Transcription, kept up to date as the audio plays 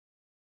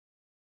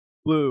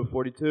Blue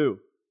 42.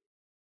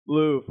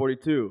 Blue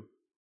 42.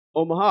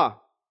 Omaha.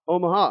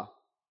 Omaha.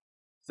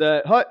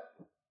 Set hut.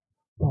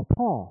 Well,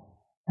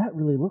 Paul, that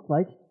really looked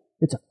like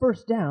it's a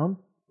first down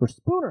for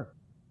Spooner.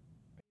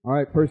 All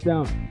right, first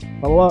down.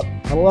 Huddle up.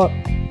 Huddle up.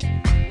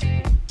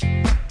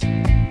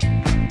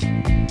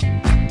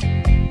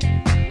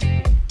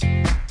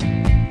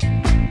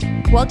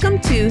 Welcome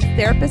to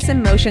Therapists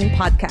in Motion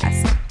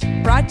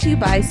podcast, brought to you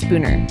by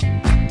Spooner.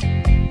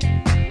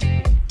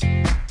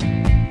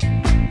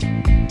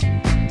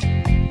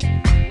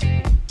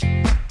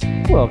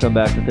 Welcome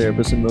back to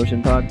Therapists in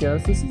Motion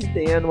podcast. This is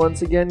Dan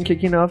once again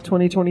kicking off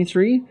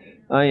 2023.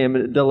 I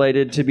am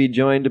delighted to be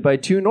joined by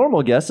two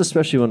normal guests,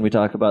 especially when we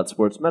talk about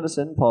sports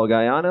medicine, Paul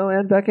Gaiano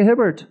and Becca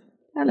Hibbert.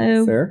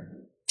 Hello. Fair.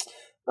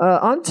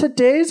 On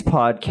today's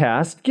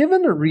podcast,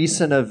 given the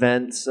recent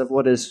events of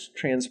what has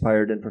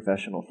transpired in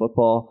professional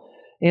football,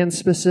 and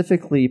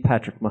specifically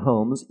Patrick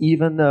Mahomes,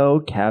 even though,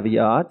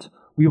 caveat,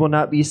 we will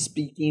not be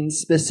speaking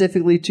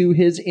specifically to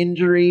his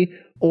injury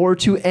or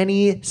to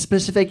any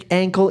specific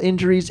ankle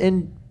injuries,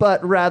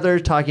 but rather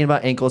talking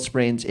about ankle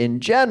sprains in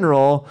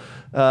general,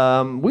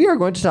 we are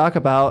going to talk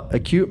about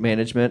acute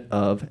management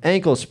of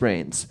ankle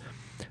sprains.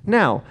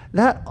 Now,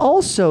 that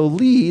also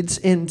leads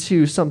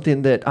into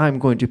something that I'm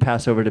going to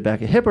pass over to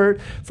Becca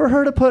Hibbert for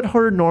her to put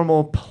her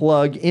normal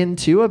plug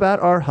into about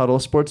our Huddle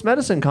Sports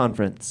Medicine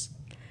Conference.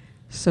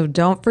 So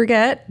don't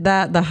forget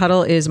that the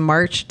Huddle is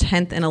March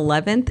 10th and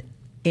 11th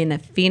in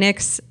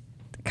Phoenix,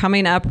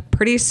 coming up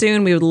pretty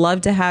soon. We would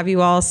love to have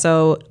you all.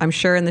 So I'm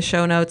sure in the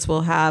show notes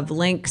we'll have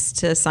links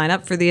to sign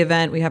up for the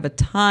event. We have a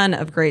ton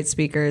of great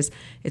speakers.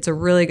 It's a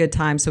really good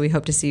time. So we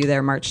hope to see you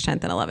there March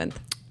 10th and 11th.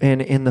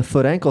 And in the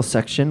foot ankle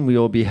section, we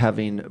will be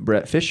having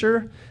Brett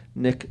Fisher,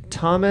 Nick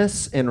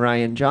Thomas, and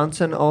Ryan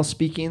Johnson all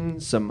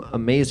speaking. Some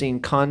amazing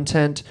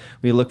content.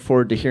 We look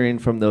forward to hearing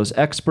from those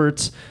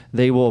experts.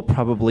 They will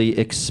probably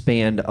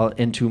expand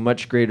into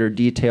much greater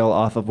detail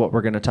off of what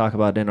we're going to talk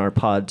about in our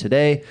pod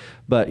today.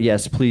 But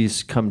yes,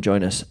 please come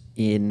join us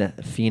in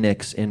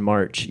Phoenix in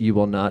March. You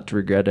will not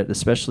regret it,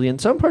 especially in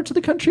some parts of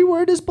the country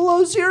where it is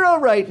below zero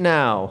right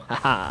now.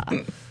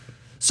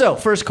 So,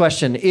 first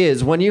question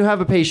is, when you have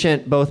a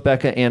patient, both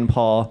Becca and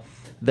Paul,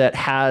 that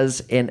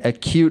has an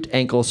acute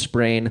ankle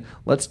sprain,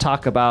 let's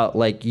talk about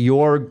like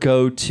your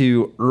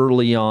go-to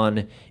early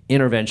on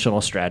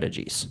interventional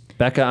strategies.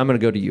 Becca, I'm going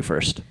to go to you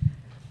first.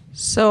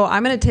 So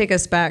I'm going to take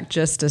us back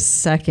just a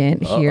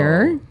second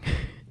here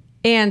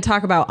and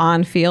talk about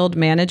on-field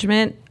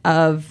management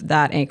of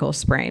that ankle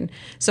sprain.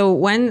 So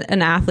when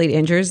an athlete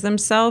injures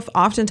themselves,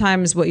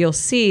 oftentimes what you'll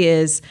see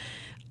is,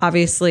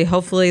 obviously,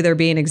 hopefully they're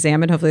being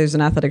examined. Hopefully there's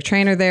an athletic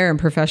trainer there. In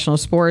professional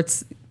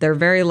sports, they're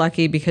very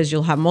lucky because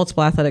you'll have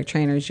multiple athletic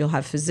trainers, you'll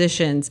have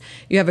physicians,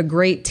 you have a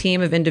great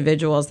team of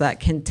individuals that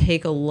can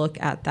take a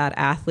look at that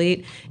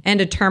athlete and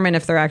determine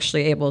if they're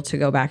actually able to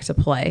go back to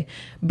play.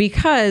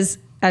 Because,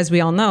 as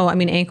we all know,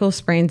 ankle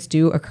sprains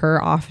do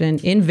occur often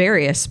in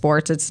various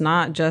sports. It's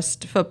not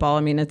just football.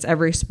 It's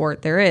every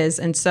sport there is.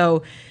 And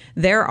so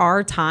there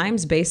are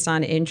times based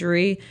on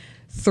injury,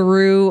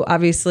 through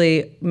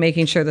obviously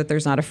making sure that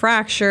there's not a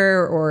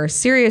fracture or a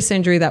serious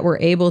injury, that we're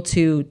able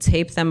to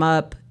tape them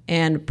up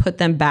and put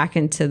them back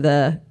into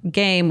the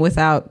game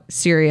without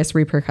serious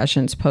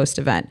repercussions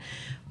post-event.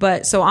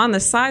 But so on the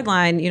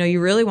sideline,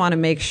 you really want to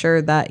make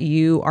sure that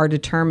you are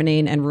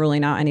determining and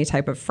ruling out any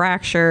type of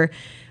fracture.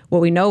 What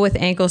we know with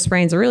ankle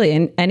sprains, or really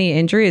in any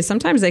injury, is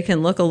sometimes they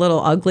can look a little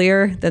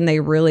uglier than they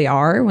really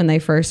are when they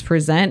first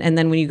present. And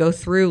then when you go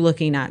through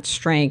looking at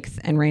strength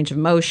and range of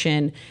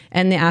motion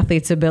and the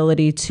athlete's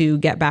ability to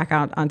get back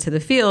out onto the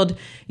field,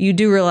 you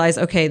do realize,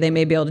 okay, they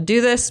may be able to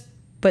do this.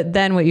 But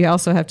then what you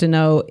also have to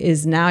know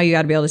is now you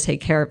got to be able to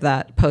take care of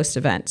that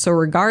post-event. So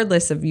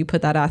regardless of you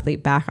put that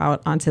athlete back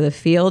out onto the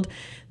field,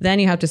 then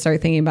you have to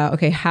start thinking about,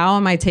 okay, how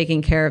am I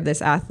taking care of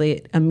this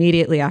athlete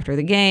immediately after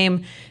the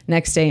game,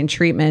 next day in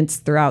treatments,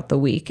 throughout the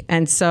week?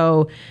 And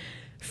so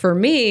for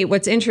me,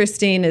 what's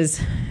interesting is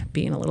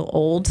being a little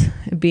old,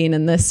 being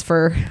in this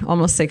for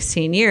almost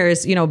 16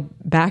 years,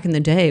 back in the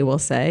day, we'll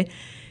say,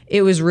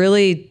 it was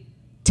really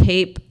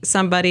tape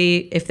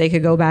somebody. If they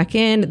could go back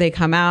in, they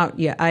come out,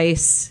 you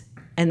ice.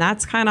 And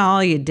that's kind of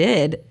all you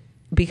did,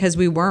 because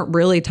we weren't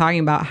really talking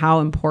about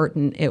how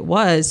important it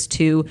was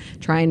to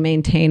try and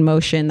maintain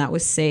motion that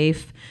was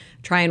safe,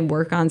 try and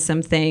work on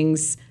some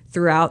things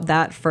throughout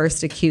that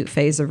first acute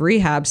phase of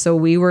rehab. So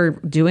we were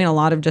doing a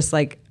lot of just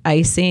like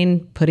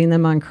icing, putting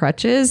them on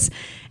crutches,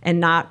 and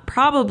not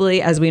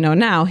probably, as we know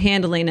now,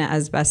 handling it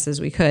as best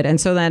as we could. And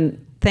so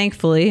then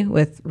thankfully,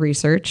 with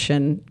research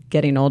and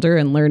getting older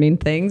and learning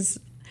things,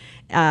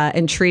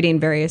 and treating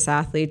various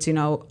athletes,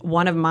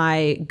 one of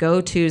my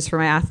go-tos for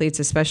my athletes,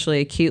 especially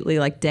acutely,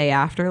 like day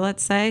after,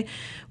 let's say,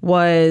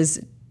 was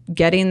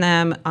getting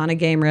them on a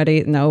Game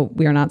Ready. No,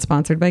 we are not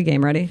sponsored by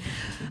Game Ready.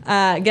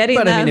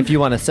 If you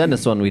want to send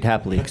us one, we'd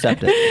happily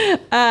accept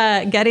it.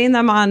 Getting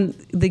them on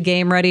the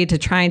Game Ready to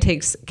try and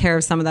take care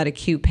of some of that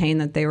acute pain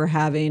that they were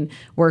having,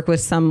 work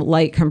with some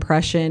light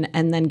compression,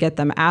 and then get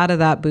them out of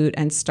that boot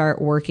and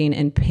start working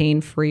in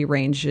pain-free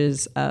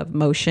ranges of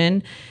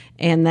motion.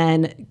 And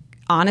then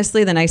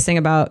honestly, the nice thing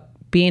about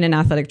being an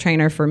athletic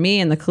trainer for me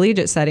in the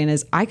collegiate setting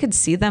is I could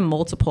see them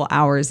multiple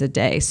hours a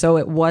day. So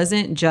it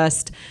wasn't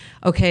just,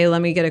 okay,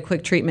 let me get a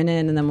quick treatment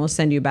in and then we'll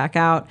send you back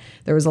out.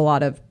 There was a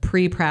lot of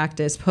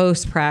pre-practice,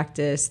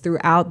 post-practice,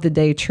 throughout the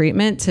day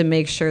treatment to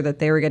make sure that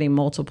they were getting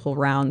multiple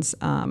rounds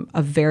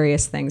of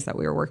various things that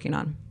we were working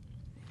on.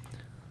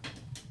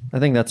 I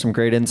think that's some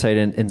great insight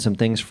in some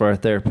things for our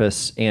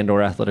therapists and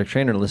or athletic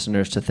trainer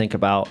listeners to think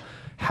about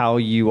how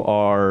you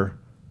are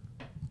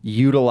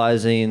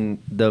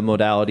utilizing the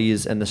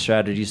modalities and the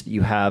strategies that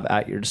you have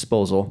at your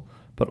disposal,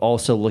 but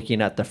also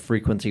looking at the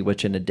frequency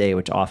which in a day,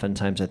 which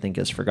oftentimes I think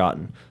is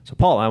forgotten. So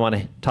Paul, I want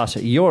to toss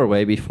it your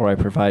way before I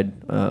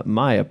provide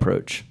my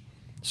approach.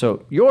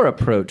 So your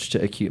approach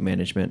to acute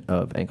management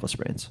of ankle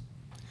sprains.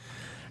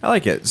 I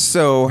like it.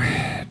 So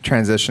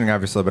transitioning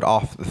obviously a bit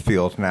off the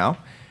field now.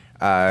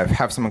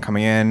 Have someone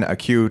coming in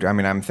acute. I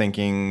mean, I'm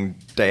thinking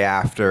day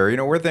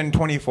after, within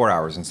 24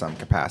 hours in some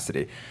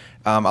capacity.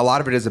 A lot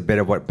of it is a bit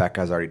of what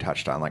Becca has already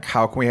touched on. Like,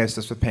 how can we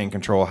assist with pain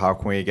control? How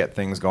can we get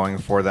things going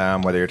for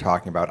them? Whether you're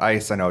talking about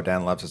ice, I know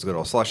Dan loves his good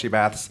old slushy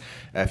baths.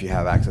 If you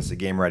have access to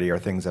Game Ready or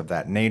things of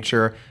that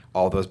nature,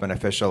 all those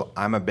beneficial.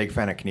 I'm a big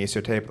fan of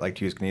kinesio tape. I like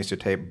to use kinesio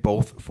tape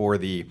both for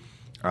the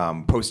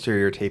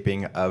posterior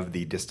taping of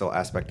the distal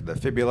aspect of the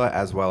fibula,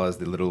 as well as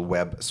the little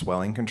web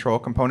swelling control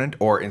component,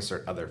 or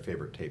insert other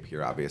favorite tape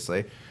here,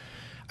 obviously.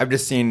 I've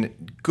just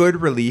seen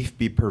good relief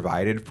be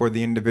provided for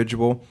the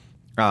individual,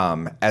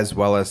 as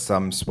well as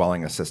some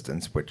swelling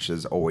assistance, which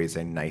is always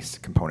a nice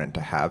component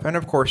to have. And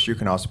of course, you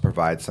can also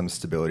provide some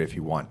stability if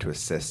you want to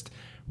assist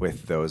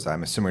with those.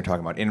 I'm assuming we're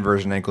talking about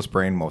inversion ankle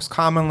sprain most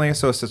commonly,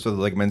 so assist with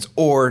the ligaments,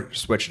 or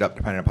switch it up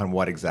depending upon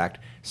what exact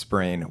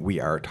sprain we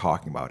are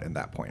talking about at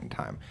that point in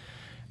time.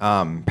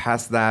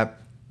 Past that,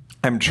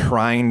 I'm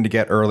trying to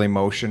get early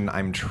motion.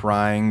 I'm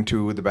trying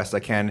to, the best I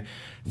can,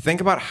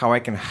 think about how I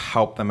can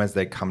help them as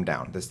they come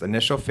down. This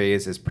initial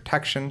phase is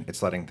protection.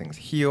 It's letting things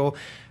heal.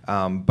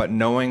 But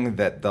knowing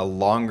that the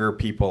longer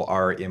people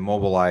are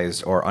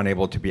immobilized or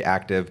unable to be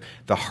active,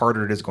 the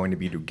harder it is going to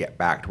be to get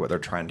back to what they're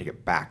trying to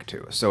get back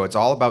to. So it's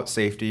all about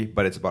safety,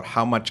 but it's about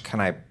how much can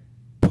I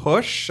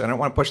push. I don't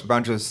want to push the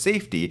boundaries of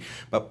safety,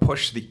 but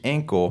push the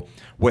ankle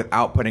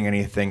without putting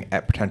anything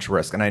at potential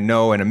risk. And I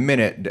know in a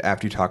minute,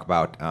 after you talk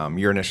about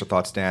your initial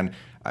thoughts, Dan,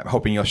 I'm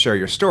hoping you'll share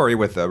your story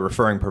with a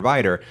referring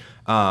provider,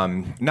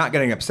 not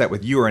getting upset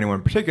with you or anyone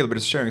in particular, but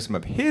just sharing some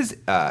of his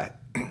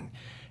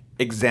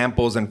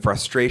examples and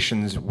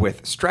frustrations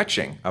with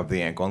stretching of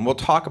the ankle. And we'll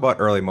talk about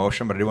early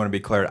motion, but I do want to be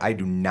clear, I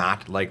do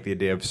not like the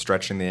idea of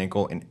stretching the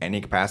ankle in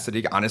any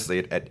capacity.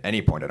 Honestly, at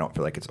any point, I don't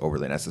feel like it's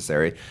overly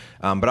necessary.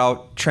 But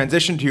I'll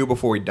transition to you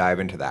before we dive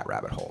into that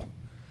rabbit hole.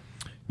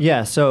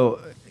 Yeah, so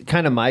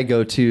kind of my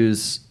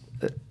go-tos,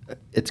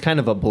 it's kind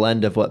of a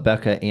blend of what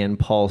Becca and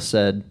Paul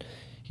said,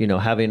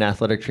 having an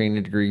athletic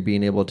training degree,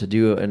 being able to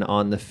do an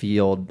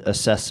on-the-field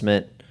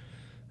assessment,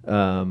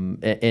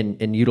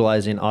 and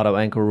utilizing auto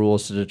ankle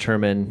rules to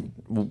determine,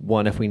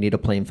 one, if we need a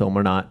plain film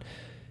or not.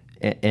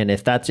 And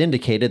if that's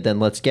indicated, then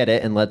let's get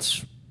it and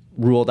let's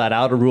rule that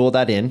out or rule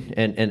that in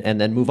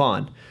and then move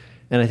on.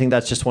 And I think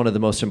that's just one of the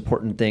most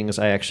important things.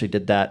 I actually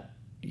did that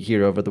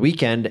here over the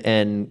weekend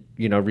and,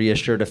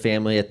 reassured a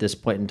family at this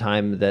point in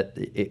time that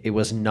it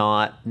was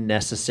not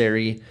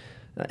necessary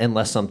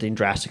unless something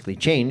drastically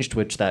changed,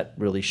 which that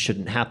really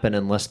shouldn't happen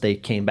unless they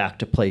came back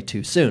to play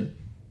too soon.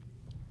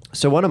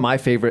 So one of my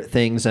favorite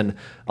things, and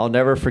I'll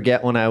never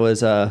forget when I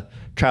was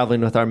traveling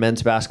with our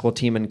men's basketball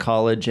team in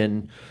college,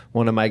 and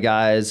one of my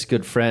guys,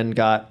 good friend,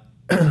 got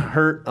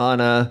hurt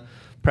on a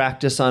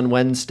practice on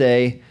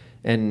Wednesday,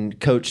 and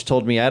coach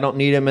told me I don't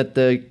need him at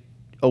the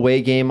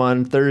away game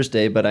on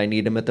Thursday, but I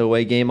need him at the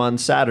away game on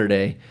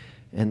Saturday.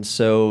 And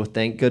so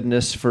thank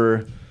goodness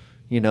for,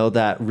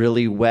 that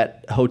really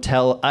wet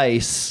hotel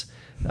ice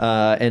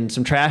and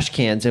some trash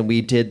cans, and we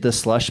did the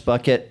slush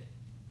bucket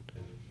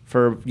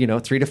for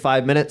 3 to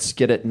 5 minutes,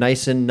 get it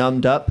nice and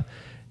numbed up.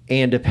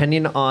 And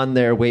depending on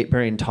their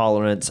weight-bearing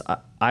tolerance,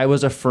 I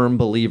was a firm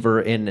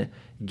believer in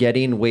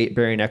getting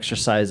weight-bearing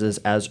exercises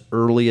as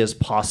early as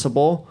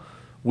possible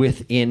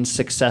within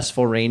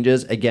successful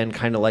ranges. Again,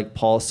 kind of like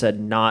Paul said,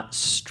 not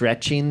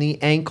stretching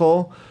the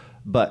ankle,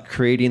 but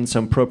creating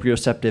some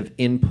proprioceptive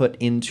input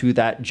into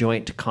that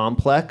joint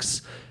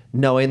complex,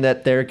 knowing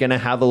that they're going to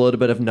have a little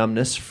bit of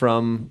numbness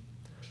from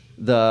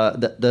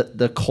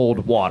the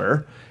cold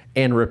water.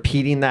 And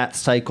repeating that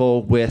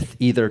cycle with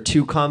either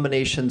 2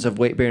 combinations of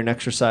weight-bearing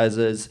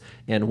exercises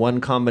and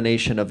 1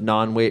 combination of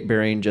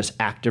non-weight-bearing, just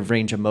active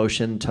range of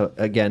motion,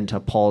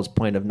 to Paul's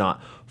point of not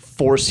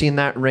forcing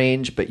that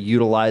range, but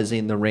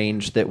utilizing the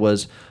range that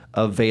was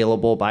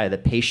available by the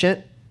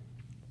patient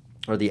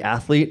or the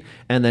athlete,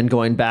 and then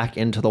going back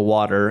into the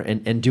water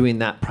and doing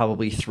that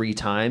probably 3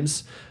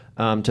 times.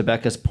 To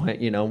Becca's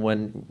point,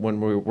 when we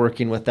were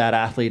working with that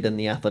athlete in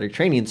the athletic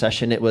training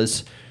session, it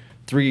was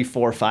 3,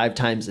 4, 5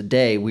 times a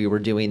day we were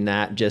doing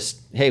that.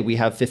 Just, hey, we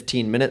have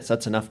 15 minutes.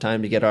 That's enough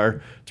time to get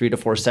our 3 to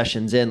 4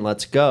 sessions in.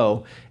 Let's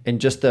go.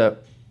 And just the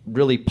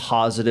really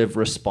positive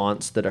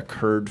response that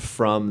occurred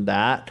from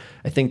that.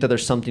 I think that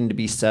there's something to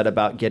be said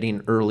about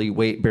getting early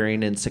weight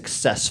bearing and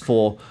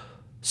successful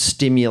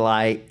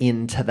stimuli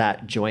into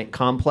that joint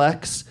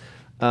complex.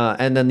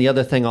 And then the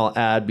other thing I'll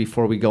add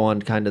before we go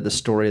on kind of the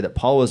story that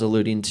Paul was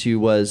alluding to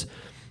was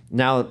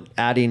now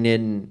adding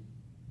in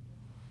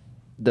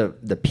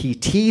the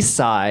PT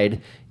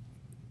side,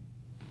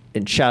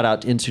 and shout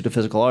out to Institute of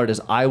Physical Art,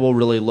 is I will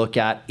really look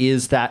at,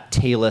 is that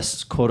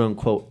talus quote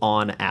unquote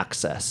on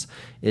axis?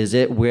 Is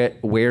it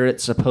where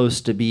it's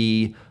supposed to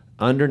be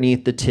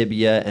underneath the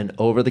tibia and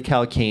over the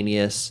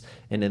calcaneus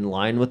and in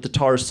line with the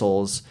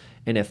tarsals?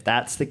 And if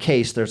that's the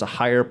case, there's a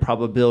higher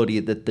probability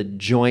that the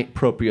joint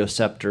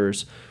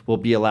proprioceptors will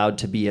be allowed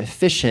to be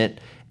efficient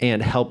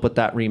and help with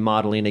that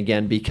remodeling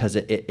again, because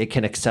it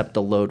can accept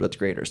the load with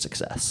greater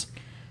success.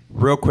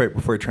 Real quick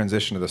before we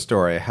transition to the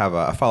story, I have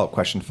a follow-up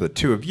question for the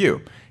two of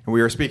you. And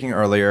we were speaking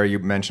earlier, you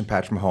mentioned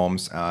Patrick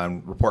Mahomes,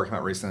 report came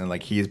out recently,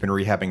 like he's been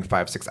rehabbing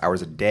 5-6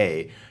 hours a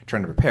day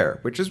trying to prepare,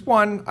 which is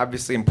one,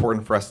 obviously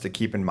important for us to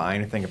keep in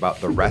mind and think about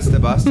the rest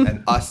of us.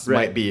 And us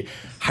Right. might be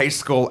high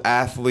school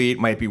athlete,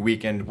 might be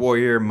weekend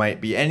warrior,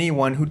 might be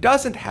anyone who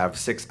doesn't have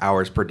 6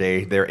 hours per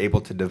day they're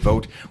able to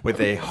devote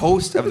with a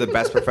host of the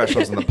best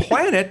professionals on the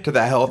planet to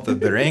the health of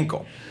their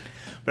ankle.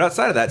 But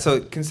outside of that, so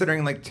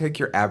considering, like, take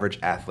your average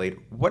athlete,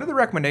 what are the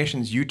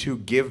recommendations you two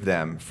give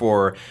them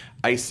for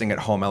icing at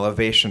home,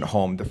 elevation at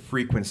home, the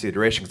frequency, the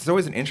duration? Because it's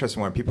always an interesting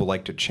one when people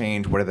like to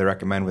change. What do they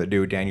recommend? What to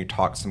do? Dan, you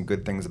talked some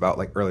good things about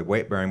like early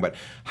weight bearing, but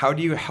how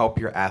do you help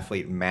your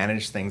athlete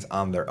manage things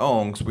on their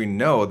own? Because we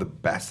know the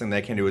best thing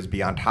they can do is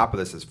be on top of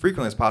this as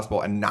frequently as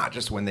possible, and not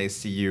just when they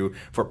see you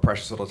for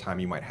precious little time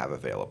you might have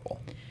available.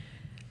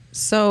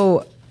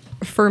 So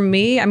for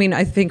me, I mean,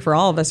 I think for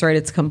all of us, right,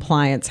 it's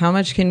compliance. How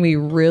much can we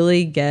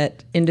really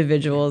get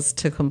individuals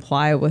to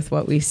comply with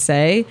what we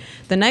say?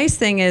 The nice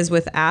thing is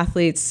with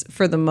athletes,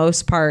 for the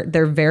most part,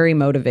 they're very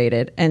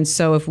motivated. And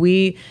so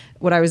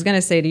what I was going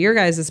to say to your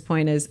guys'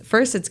 point is,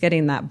 first, it's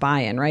getting that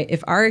buy-in, right?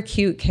 If our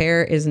acute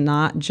care is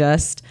not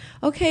just,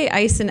 okay,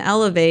 ice and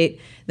elevate,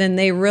 then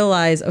they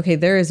realize, okay,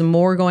 there is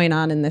more going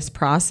on in this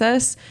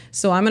process.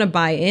 So I'm going to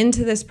buy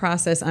into this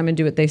process. I'm going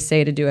to do what they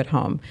say to do at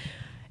home.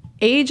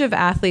 Age of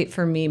athlete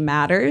for me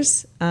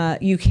matters.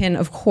 You can,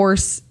 of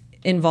course,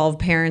 involve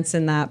parents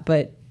in that,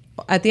 but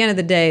at the end of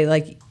the day,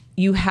 like,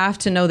 you have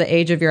to know the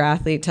age of your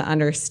athlete to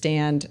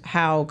understand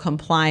how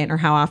compliant or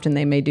how often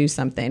they may do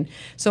something.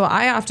 So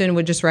I often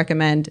would just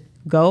recommend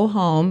go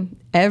home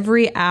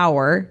every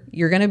hour.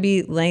 You're going to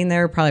be laying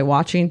there probably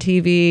watching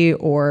TV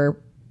or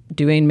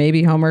doing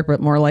maybe homework,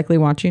 but more likely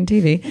watching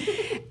TV.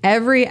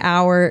 Every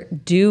hour,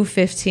 do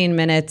 15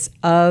 minutes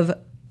of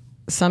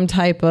some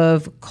type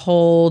of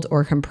cold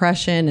or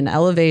compression and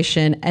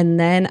elevation, and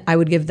then I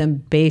would give them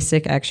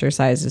basic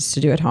exercises to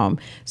do at home.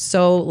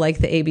 So like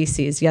the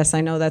ABCs, yes, I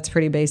know that's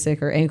pretty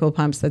basic, or ankle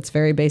pumps, that's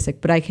very basic,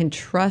 but I can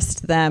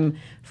trust them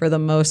for the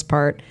most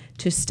part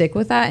to stick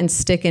with that and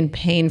stick in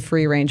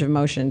pain-free range of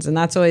motions. And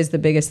that's always the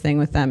biggest thing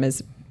with them,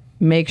 is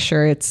make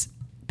sure it's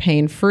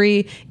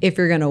pain-free. If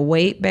you're going to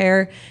weight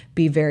bear,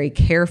 be very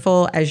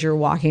careful as you're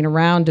walking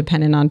around,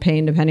 depending on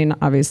pain, depending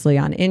obviously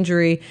on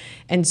injury.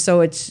 And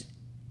so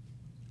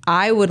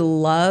I would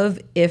love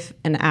if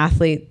an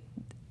athlete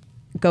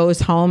goes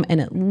home and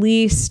at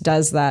least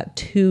does that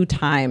 2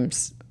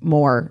 times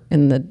more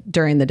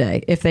during the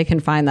day, if they can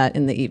find that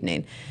in the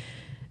evening.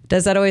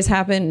 Does that always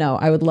happen? No.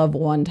 I would love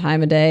 1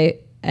 time a day,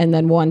 and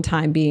then 1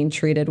 time being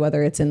treated,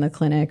 whether it's in the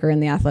clinic or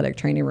in the athletic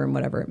training room,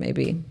 whatever it may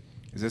be.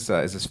 Is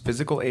this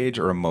physical age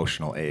or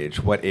emotional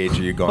age? What age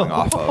are you going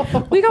off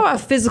of? We go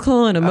off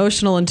physical and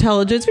emotional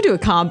intelligence. We do a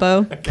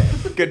combo. Okay,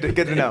 good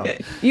to know.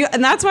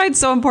 And that's why it's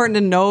so important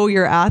to know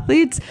your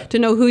athletes, to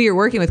know who you're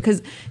working with.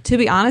 Because to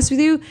be honest with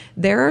you,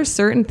 there are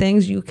certain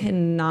things you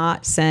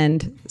cannot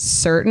send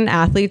certain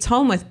athletes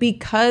home with,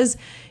 because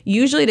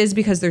usually it is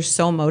because they're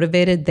so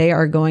motivated, they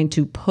are going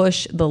to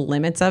push the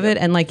limits of it.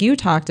 And like you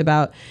talked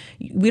about,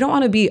 we don't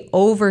want to be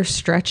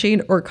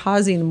overstretching or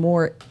causing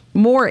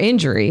more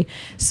injury.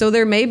 So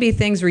there may be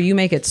things where you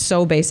make it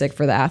so basic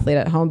for the athlete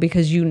at home,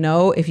 because you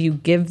know if you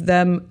give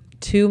them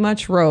too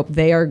much rope,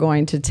 they are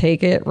going to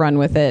take it, run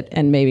with it,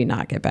 and maybe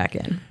not get back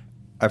in.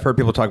 I've heard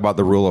people talk about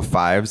the rule of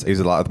 5s. I use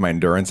it a lot with my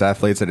endurance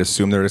athletes. I'd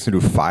assume they're just going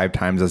to do 5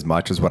 times as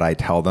much as what I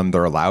tell them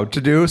they're allowed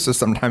to do. So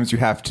sometimes you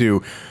have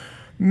to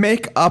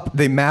make up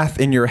the math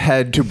in your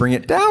head to bring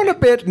it down a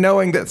bit,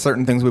 knowing that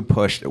certain things we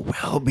pushed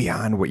well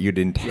beyond what you'd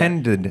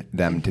intended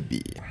them to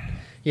be.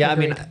 Yeah, I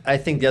mean, I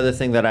think the other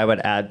thing that I would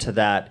add to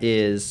that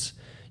is,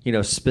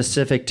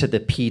 specific to the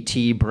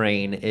PT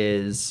brain,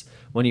 is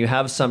when you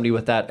have somebody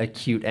with that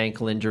acute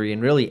ankle injury,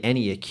 and really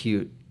any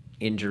acute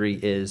injury,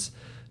 is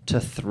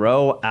to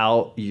throw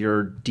out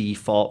your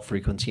default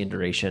frequency and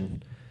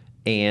duration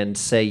and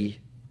say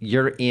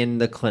you're in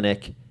the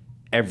clinic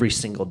every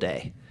single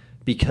day,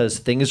 because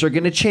things are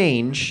going to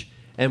change.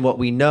 And what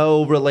we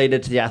know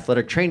related to the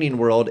athletic training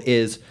world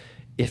is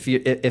if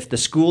the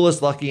school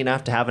is lucky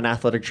enough to have an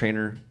athletic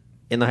trainer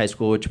in the high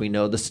school, which we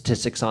know the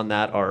statistics on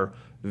that are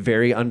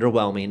very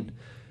underwhelming,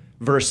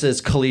 versus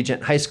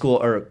collegiate, high school,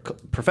 or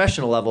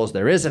professional levels.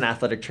 There is an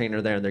athletic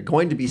trainer there, and they're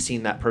going to be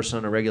seeing that person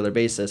on a regular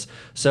basis.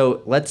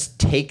 So let's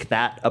take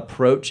that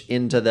approach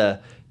into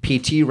the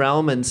PT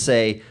realm and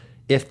say,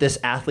 if this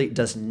athlete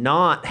does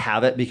not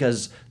have it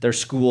because their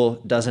school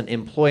doesn't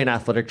employ an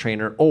athletic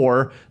trainer,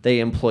 or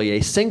they employ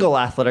a single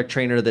athletic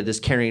trainer that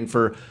is caring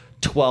for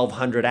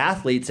 1,200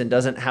 athletes and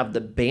doesn't have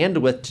the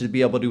bandwidth to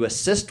be able to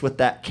assist with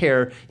that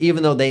care,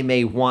 even though they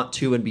may want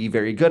to and be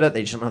very good at it,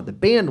 they just don't have the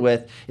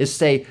bandwidth, is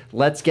say,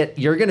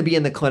 you're going to be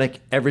in the clinic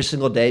every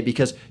single day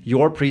because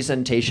your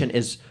presentation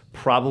is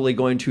probably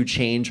going to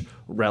change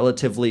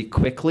relatively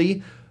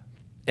quickly.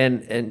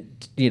 And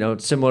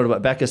similar to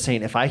what Becca's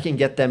saying, if I can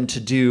get them to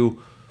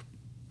do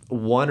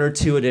 1 or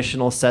 2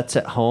 additional sets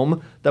at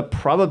home, the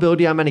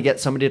probability I'm going to get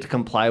somebody to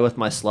comply with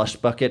my slush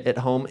bucket at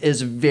home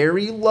is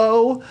very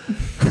low.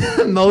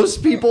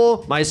 Most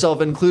people,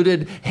 myself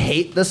included,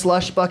 hate the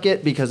slush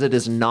bucket because it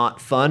is not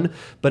fun,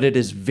 but it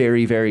is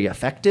very, very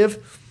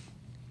effective.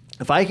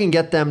 If I can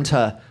get them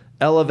to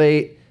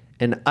elevate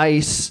and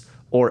ice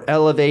or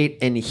elevate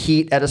and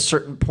heat at a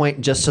certain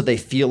point just so they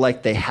feel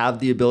like they have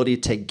the ability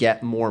to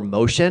get more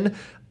motion.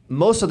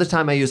 Most of the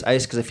time I use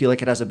ice because I feel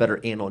like it has a better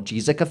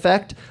analgesic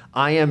effect.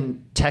 I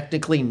am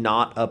technically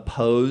not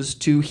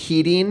opposed to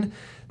heating.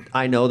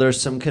 I know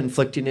there's some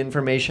conflicting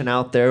information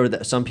out there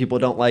that some people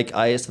don't like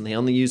ice and they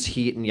only use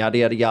heat and yada,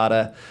 yada,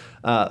 yada.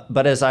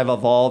 But as I've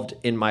evolved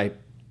in my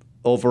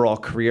overall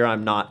career,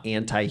 I'm not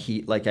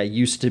anti-heat like I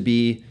used to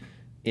be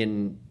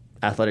in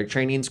athletic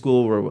training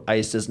school, where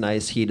ice is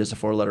nice, heat is a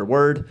 4-letter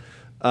word.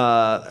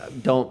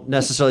 Don't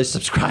necessarily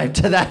subscribe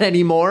to that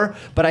anymore,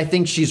 but I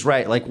think she's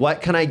right. Like,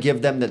 what can I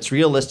give them that's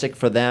realistic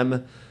for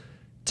them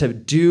to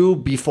do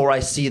before I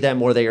see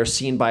them or they are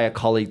seen by a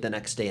colleague the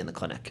next day in the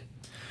clinic?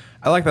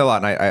 I like that a lot,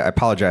 and I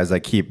apologize. I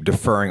keep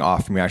deferring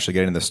off from you actually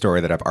getting the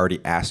story that I've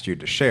already asked you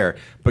to share.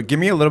 But give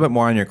me a little bit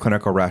more on your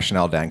clinical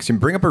rationale, Dan, because you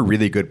bring up a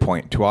really good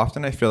point. Too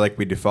often I feel like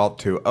we default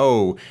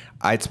to,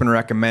 it's been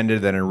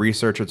recommended, that in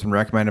research it's been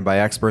recommended by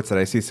experts that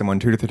I see someone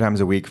 2 to 3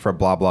 times a week for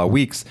blah, blah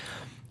weeks.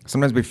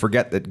 Sometimes we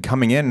forget that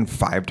coming in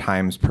 5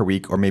 times per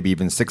week, or maybe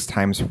even 6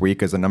 times per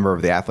week, as a number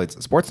of the athletes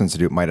at Sports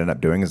Institute might end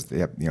up doing, is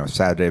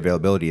Saturday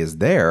availability is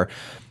there,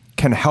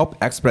 can help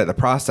expedite the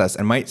process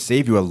and might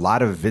save you a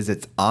lot of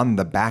visits on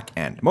the back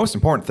end. Most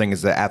important thing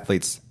is the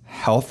athlete's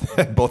health,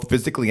 both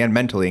physically and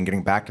mentally, and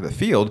getting back to the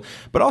field.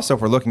 But also,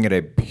 if we're looking at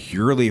a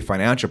purely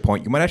financial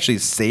point, you might actually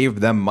save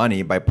them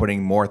money by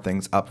putting more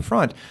things up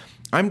front.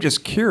 I'm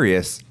just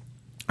curious,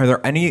 are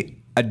there any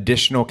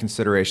additional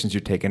considerations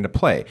you take into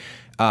play?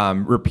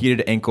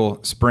 Repeated ankle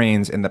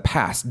sprains in the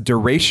past,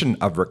 duration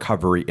of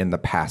recovery in the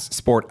past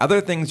sport, other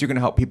things you can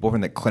help people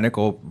from the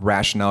clinical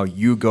rationale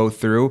you go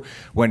through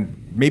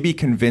when maybe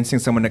convincing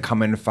someone to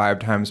come in 5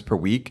 times per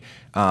week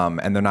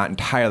and they're not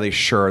entirely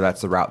sure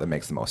that's the route that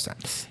makes the most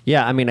sense.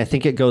 Yeah, I mean, I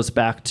think it goes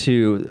back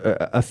to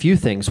a few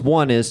things.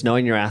 One is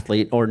knowing your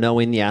athlete, or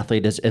knowing the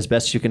athlete as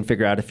best you can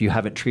figure out if you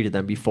haven't treated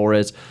them before,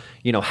 is,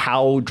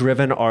 how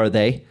driven are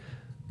they?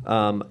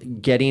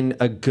 Getting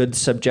a good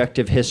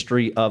subjective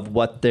history of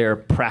what their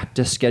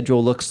practice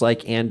schedule looks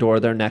like and or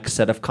their next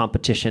set of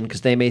competition,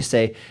 because they may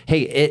say,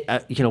 hey,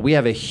 we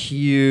have a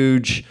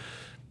huge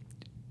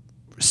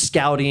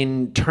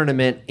scouting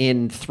tournament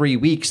in 3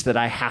 weeks that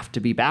I have to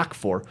be back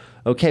for.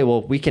 Okay,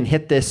 well, we can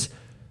hit this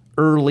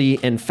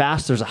early and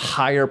fast. There's a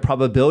higher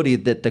probability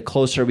that the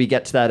closer we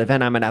get to that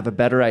event, I'm going to have a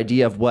better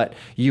idea of what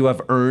you have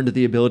earned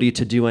the ability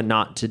to do and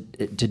not to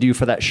do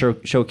for that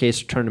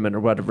showcase tournament or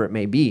whatever it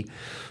may be.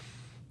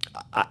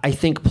 I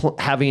think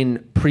having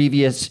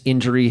previous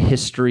injury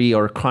history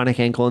or chronic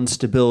ankle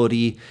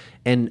instability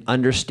and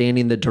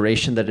understanding the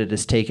duration that it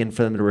has taken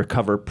for them to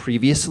recover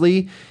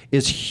previously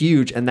is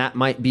huge. And that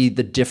might be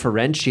the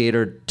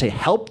differentiator to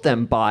help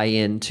them buy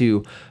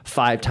into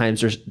 5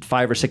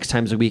 or 6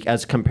 times a week,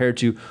 as compared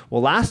to,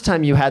 well, last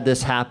time you had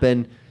this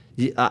happen,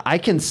 I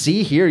can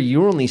see here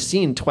you were only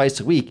seen twice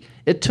a week.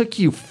 It took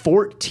you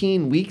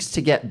 14 weeks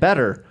to get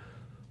better.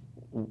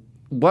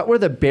 What were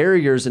the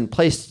barriers in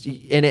place?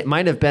 And it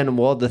might have been,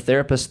 well, the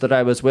therapist that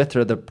I was with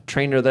or the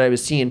trainer that I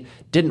was seeing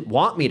didn't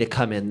want me to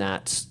come in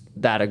that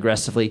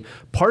aggressively.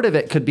 Part of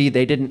it could be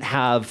they didn't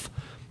have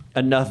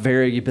enough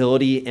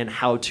variability in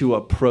how to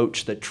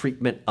approach the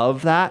treatment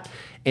of that,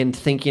 and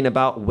thinking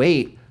about,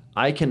 wait,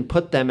 I can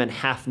put them in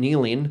half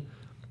kneeling,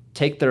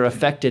 take their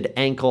affected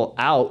ankle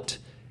out,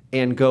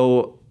 and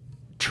go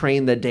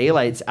train the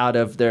daylights out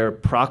of their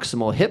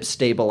proximal hip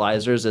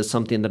stabilizers, as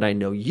something that I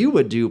know you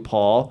would do,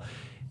 Paul,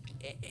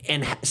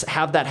 and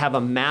have that have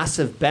a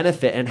massive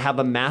benefit and have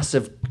a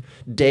massive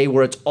day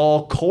where it's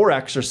all core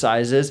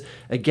exercises.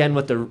 Again,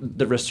 with the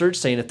research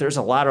saying, if there's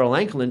a lateral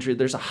ankle injury,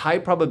 there's a high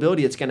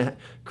probability it's going to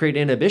create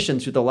inhibition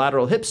through the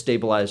lateral hip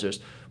stabilizers.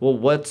 Well,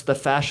 what's the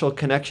fascial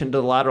connection to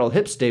the lateral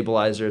hip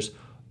stabilizers?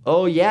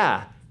 Oh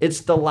yeah,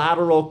 it's the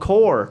lateral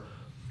core.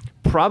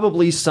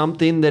 Probably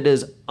something that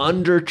is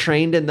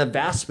undertrained in the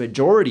vast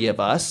majority of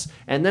us.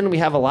 And then we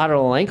have a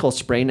lateral ankle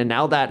sprain, and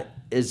now that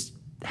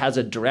has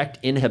a direct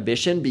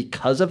inhibition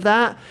because of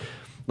that.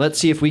 Let's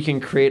see if we can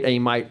create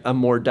a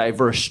more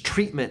diverse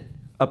treatment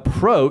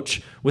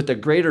approach with a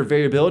greater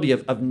variability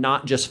of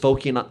not just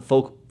focusing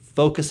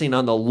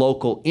on the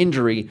local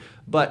injury,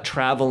 but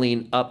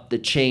traveling up the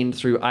chain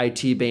through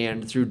IT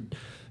band, through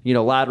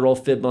lateral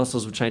fib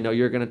muscles, which I know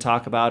you're going to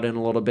talk about in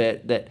a little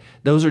bit. That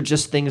those are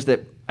just things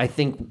that I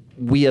think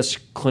we as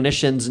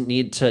clinicians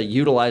need to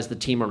utilize the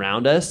team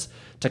around us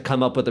to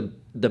come up with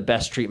the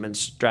best treatment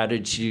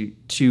strategy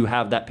to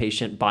have that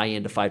patient buy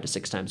into 5 to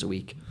 6 times a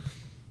week.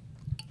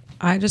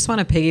 I just want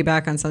to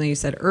piggyback on something you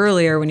said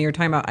earlier when you were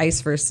talking about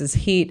ice versus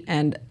heat.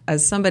 And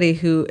as somebody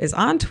who is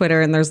on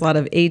Twitter, and there's a lot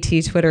of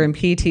AT Twitter and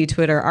PT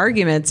Twitter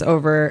arguments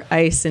over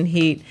ice and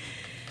heat,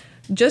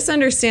 just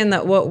understand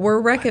that what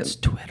we're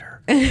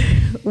Twitter.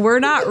 We're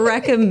not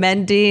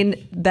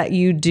recommending that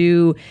you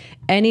do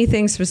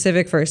anything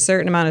specific for a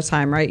certain amount of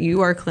time, right?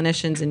 You are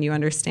clinicians and you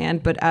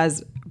understand. But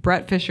as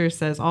Brett Fisher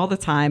says all the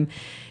time,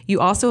 you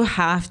also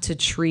have to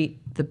treat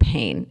the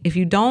pain. If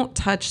you don't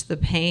touch the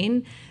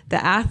pain,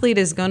 the athlete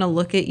is going to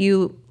look at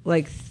you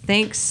like,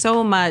 thanks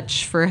so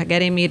much for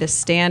getting me to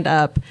stand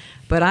up,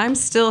 but I'm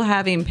still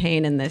having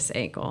pain in this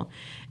ankle.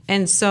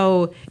 And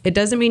so it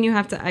doesn't mean you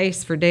have to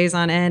ice for days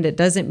on end. It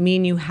doesn't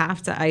mean you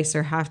have to ice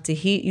or have to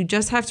heat. You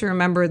just have to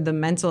remember the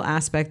mental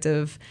aspect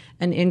of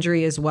an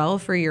injury as well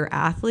for your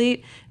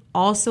athlete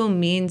also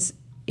means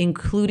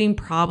including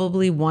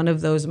probably one of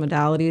those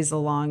modalities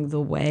along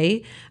the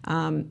way.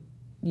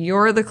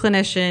 You're the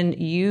clinician,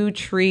 you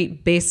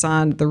treat based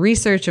on the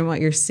research and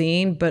what you're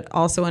seeing, but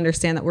also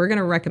understand that we're going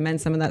to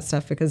recommend some of that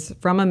stuff because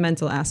from a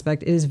mental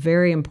aspect, it is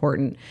very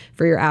important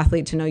for your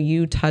athlete to know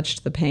you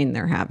touched the pain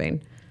they're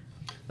having.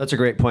 That's a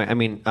great point. I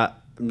mean, I'm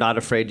not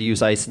afraid to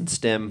use ice and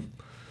stim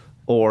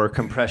or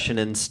compression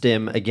and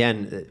stim.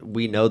 Again,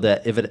 we know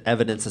that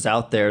evidence is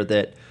out there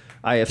that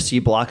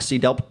IFC blocks C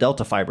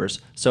delta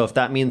fibers. So if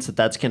that means that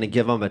that's going to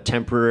give them a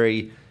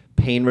temporary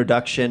pain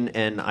reduction,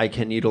 and I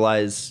can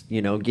utilize,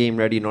 Game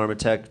Ready,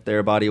 Normatec,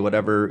 Therabody,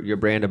 whatever your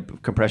brand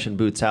of compression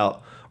boots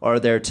out are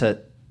there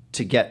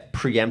to get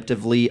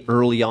preemptively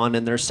early on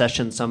in their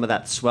session some of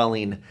that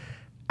swelling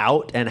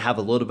out and have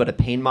a little bit of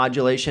pain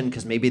modulation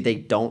because maybe they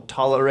don't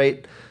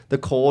tolerate the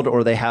cold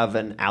or they have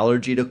an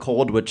allergy to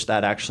cold, which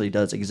that actually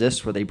does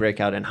exist where they break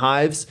out in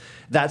hives.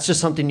 That's just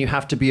something you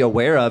have to be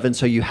aware of. And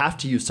so you have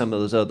to use some of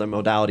those other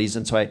modalities.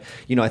 And so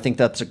I think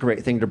that's a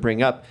great thing to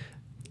bring up.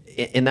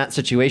 In that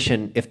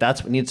situation, if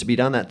that's what needs to be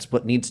done, that's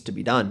what needs to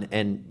be done,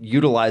 and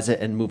utilize it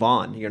and move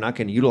on. You're not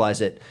going to utilize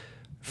it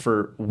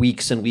for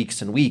weeks and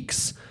weeks and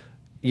weeks.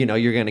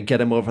 You're going to get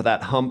them over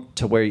that hump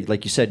to where,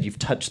 like you said, you've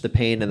touched the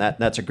pain, and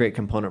that's a great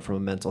component from a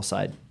mental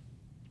side.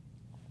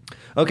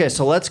 Okay,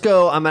 so let's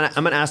go. I'm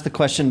gonna ask the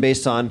question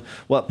based on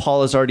what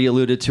Paul has already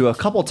alluded to a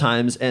couple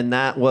times, and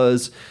that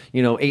was,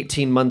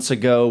 18 months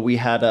ago we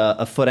had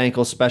a foot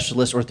ankle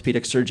specialist,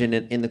 orthopedic surgeon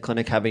in the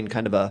clinic having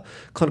kind of a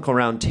clinical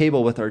round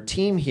table with our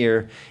team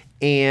here,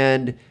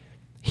 and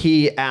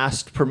he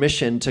asked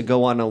permission to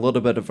go on a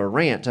little bit of a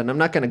rant. And I'm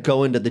not going to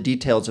go into the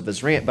details of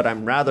his rant, but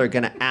I'm rather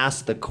going to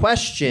ask the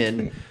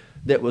question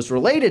that was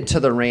related to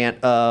the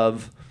rant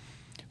of,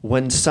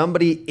 when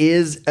somebody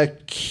is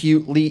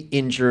acutely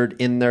injured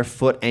in their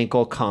foot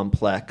ankle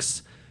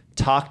complex,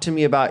 talk to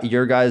me about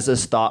your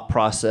guys' thought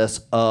process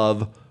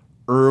of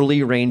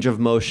early range of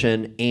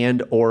motion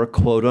and or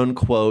quote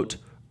unquote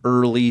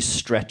early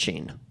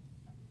stretching.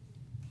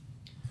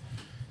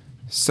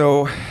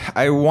 So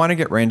I want to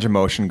get range of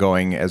motion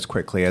going as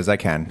quickly as I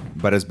can.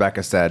 But as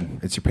Becca said,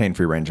 it's your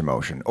pain-free range of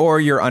motion, or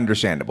you're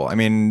understandable. I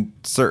mean,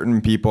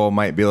 certain people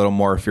might be a little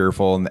more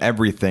fearful and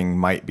everything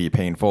might be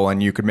painful.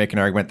 And you could make an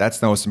argument that's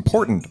the most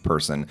important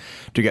person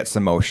to get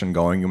some motion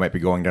going. You might be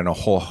going down a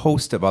whole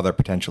host of other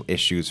potential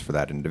issues for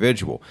that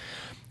individual.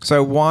 So I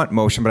want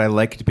motion, but I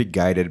like to be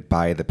guided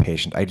by the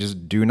patient. I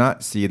just do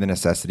not see the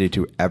necessity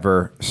to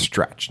ever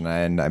stretch.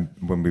 And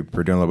when we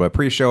were doing a little bit of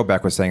pre-show,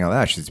 Beck was saying all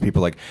that. She sees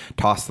people like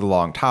toss the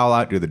long towel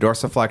out, do the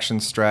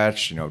dorsiflexion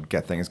stretch,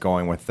 get things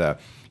going with the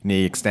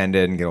knee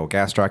extended and get a little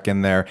gastroc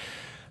in there.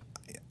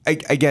 I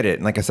get it.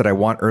 And like I said, I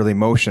want early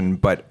motion,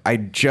 but I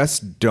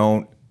just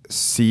don't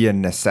see a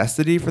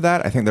necessity for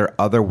that. I think there are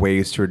other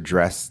ways to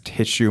address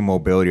tissue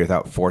mobility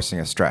without forcing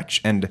a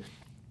stretch. And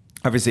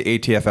obviously,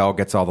 ATFL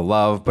gets all the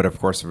love, but of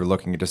course, if we're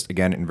looking at just,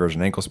 again,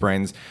 inversion ankle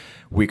sprains,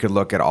 we could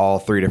look at all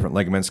 3 different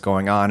ligaments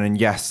going on. And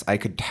yes, I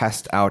could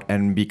test out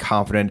and be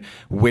confident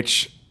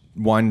which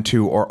 1,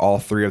 2, or all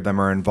 3 of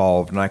them are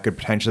involved. And I could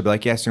potentially be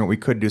like, yes, we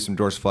could do some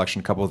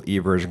dorsiflexion coupled with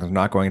eversion because I'm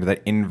not going into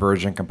that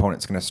inversion component.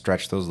 It's going to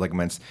stretch those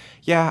ligaments.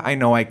 Yeah, I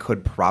know I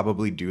could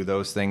probably do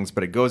those things,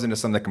 but it goes into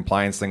some of the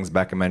compliance things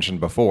Becca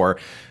mentioned before.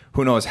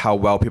 Who knows how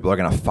well people are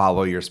going to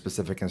follow your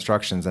specific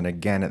instructions. And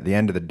again, at the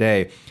end of the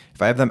day, if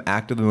I have them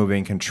actively moving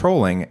and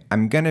controlling,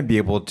 I'm going to be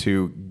able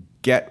to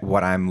get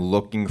what I'm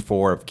looking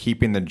for of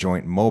keeping the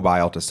joint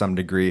mobile to some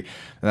degree. And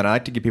then I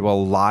like to give people a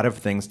lot of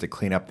things to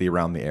clean up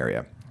around the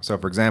area. So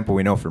for example,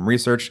 we know from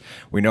research,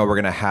 we know we're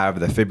going to have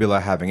the fibula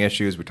having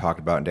issues. We talked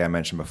about, and Dan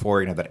mentioned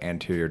before, you have that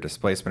anterior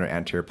displacement or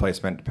anterior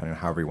placement, depending on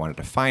however you want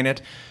to define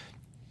it.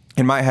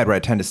 in my head, what I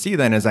tend to see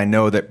then is I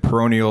know that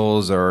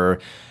peroneals or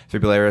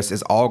fibularis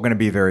is all going to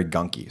be very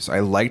gunky. So I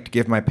like to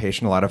give my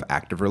patient a lot of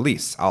active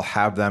release. I'll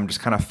have them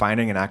just kind of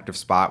finding an active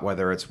spot,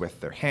 whether it's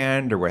with their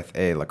hand or with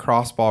a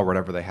lacrosse ball,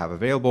 whatever they have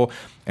available,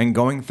 and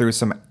going through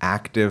some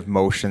active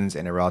motions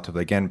in a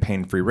relatively, again,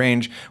 pain-free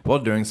range while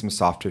doing some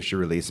soft tissue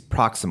release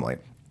proximally.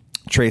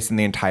 Tracing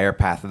the entire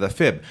path of the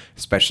fib,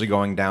 especially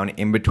going down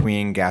in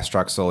between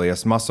gastroc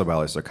soleus muscle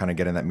bellies. So kind of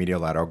getting that medial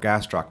lateral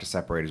gastroc to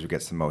separate as we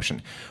get some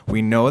motion.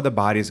 We know the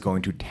body is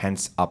going to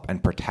tense up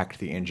and protect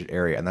the injured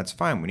area, and that's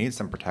fine. We need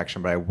some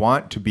protection, but I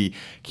want to be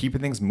keeping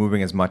things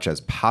moving as much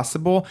as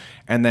possible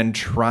and then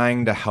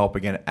trying to help,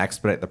 again,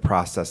 expedite the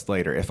process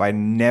later. If I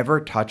never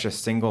touch a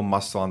single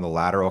muscle on the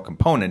lateral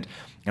component,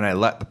 and I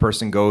let the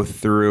person go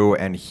through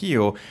and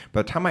heal,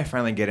 by the time I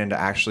finally get into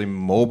actually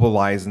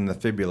mobilizing the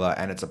fibula,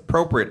 and it's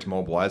appropriate to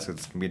mobilize because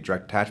it's going to be a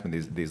direct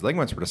attachment, these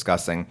ligaments we're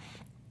discussing,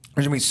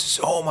 there's going to be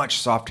so much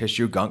soft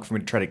tissue gunk for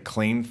me to try to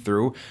clean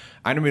through.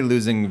 I'm going to be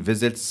losing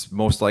visits,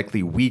 most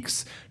likely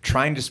weeks,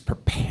 trying to just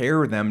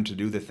prepare them to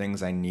do the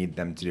things I need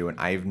them to do. And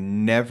I've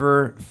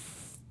never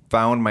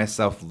found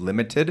myself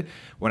limited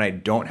when I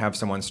don't have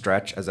someone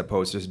stretch as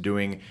opposed to just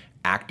doing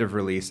active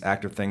release,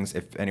 active things.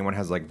 If anyone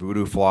has like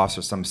voodoo floss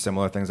or some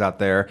similar things out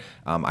there,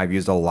 I've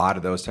used a lot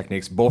of those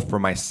techniques, both for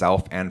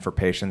myself and for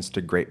patients,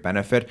 to great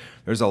benefit.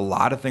 There's a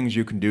lot of things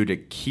you can do to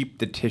keep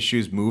the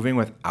tissues moving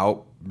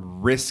without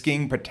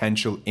risking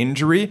potential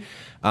injury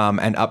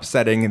and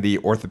upsetting the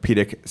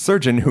orthopedic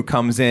surgeon who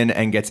comes in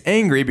and gets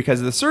angry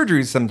because of the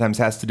surgery sometimes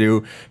has to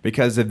do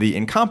because of the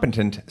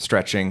incompetent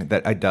stretching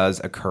that does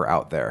occur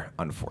out there,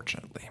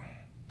 unfortunately.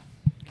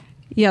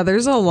 Yeah,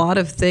 there's a lot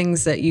of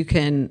things that you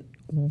can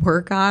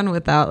work on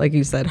without, like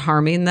you said,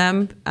 harming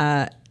them.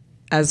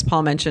 As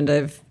Paul mentioned,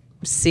 I've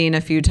seen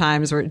a few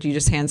times where you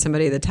just hand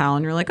somebody the towel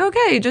and you're like,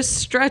 okay, just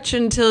stretch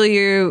until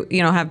you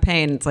have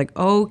pain. It's like,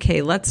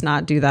 okay, let's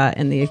not do that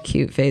in the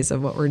acute phase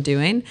of what we're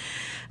doing.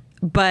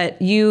 But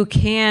you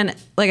can,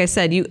 like I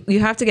said, you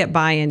have to get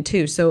buy-in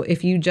too. So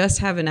if you just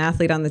have an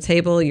athlete on the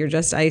table, you're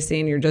just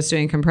icing, you're just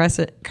doing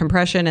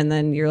compression, and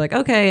then you're like,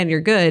 okay, and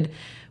you're good.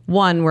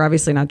 One, we're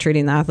obviously not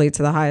treating the athlete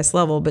to the highest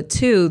level, but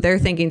two, they're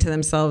thinking to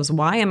themselves,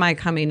 why am I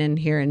coming in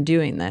here and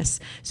doing this?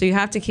 So you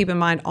have to keep in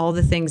mind all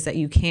the things that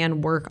you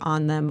can work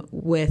on them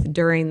with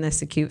during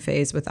this acute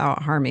phase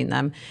without harming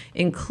them,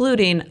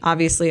 including,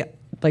 obviously,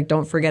 like,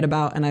 don't forget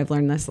about, and I've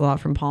learned this a lot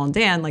from Paul and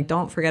Dan, like,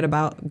 don't forget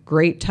about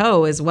great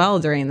toe as well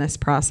during this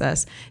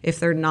process. If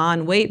they're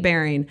non-weight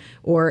bearing,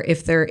 or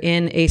if they're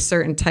in a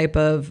certain type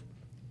of,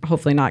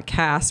 hopefully not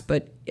cast,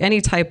 but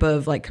any type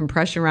of like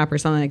compression wrap or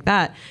something like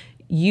that,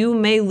 you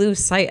may lose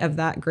sight of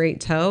that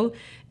great toe,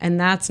 and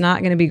that's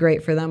not going to be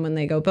great for them when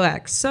they go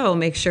back. So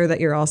make sure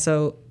that you're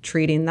also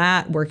treating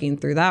that, working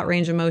through that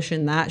range of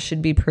motion. That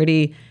should be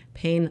pretty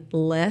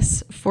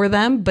painless for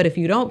them. But if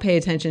you don't pay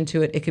attention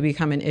to it, it could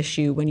become an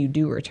issue when you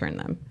do return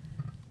them.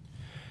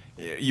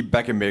 You,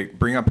 Becca,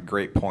 bring up a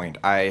great point.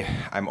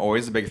 I'm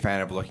always a big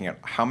fan of looking at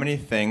how many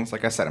things,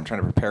 like I said, I'm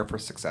trying to prepare for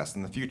success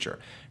in the future.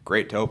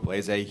 Great toe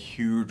plays a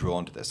huge role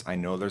into this. I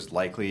know there's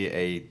likely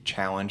a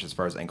challenge as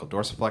far as ankle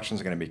dorsiflexions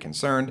are going to be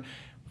concerned.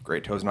 If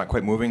great toe's not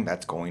quite moving,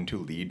 that's going to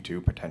lead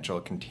to potential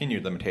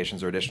continued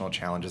limitations or additional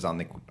challenges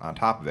on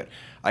top of it.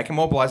 I can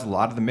mobilize a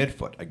lot of the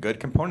midfoot, a good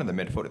component of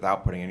the midfoot,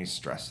 without putting any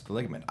stress to the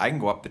ligament. I can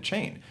go up the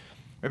chain.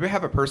 Maybe I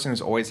have a person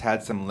who's always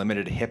had some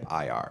limited hip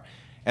IR.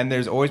 And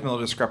there's always been a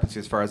little discrepancy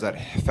as far as that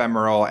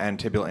femoral and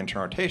tibial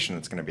interrotation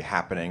that's going to be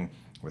happening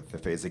with the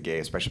phase of Gay,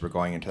 especially if we're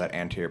going into that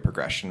anterior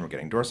progression, we're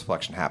getting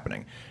dorsiflexion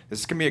happening. This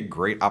is going to be a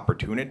great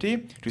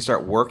opportunity to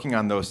start working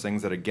on those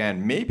things that,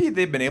 again, maybe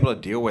they've been able to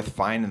deal with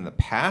fine in the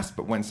past,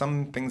 but when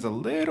something's a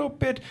little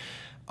bit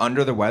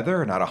under the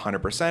weather, or not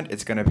 100%,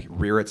 it's going to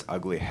rear its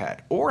ugly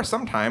head. Or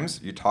sometimes,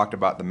 you talked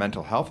about the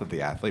mental health of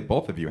the athlete,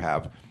 both of you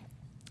have.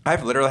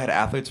 I've literally had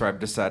athletes where I've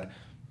just said,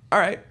 all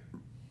right,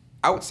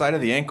 outside of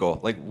the ankle,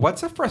 like,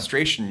 what's a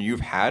frustration you've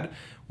had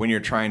when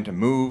you're trying to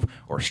move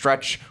or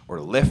stretch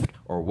or lift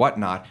or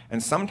whatnot?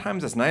 And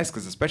sometimes it's nice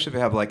because, especially if you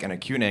have like an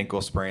acute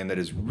ankle sprain that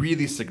is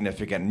really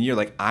significant and you're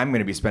like, I'm going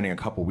to be spending a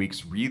couple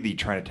weeks really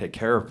trying to take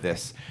care of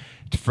this,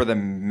 for the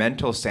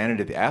mental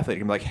sanity of the athlete,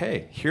 you can be like,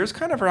 hey, here's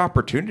kind of an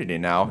opportunity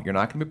now. You're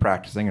not going to be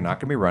practicing. You're not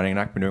going to be running. You're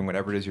not going to be doing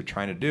whatever it is you're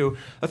trying to do.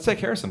 Let's take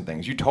care of some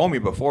things. You told me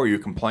before you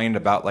complained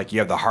about, like, you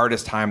have the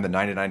hardest time in the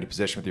 90-90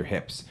 position with your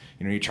hips.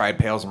 You know, you tried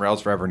pails and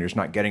rails forever and you're just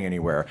not getting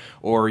anywhere.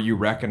 Or you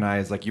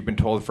recognize, like, you've been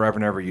told forever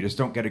and ever, you just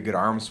don't get a good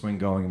arm swing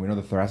going, and we know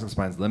the thoracic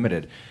spine's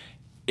limited.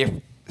 If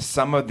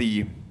some of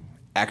the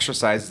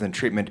exercises and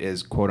treatment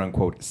is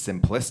quote-unquote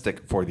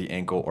simplistic for the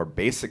ankle, or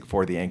basic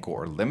for the ankle,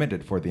 or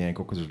limited for the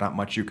ankle because there's not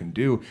much you can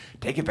do,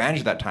 take advantage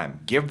of that time.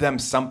 Give them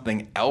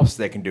something else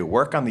they can do.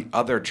 Work on the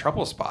other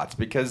trouble spots,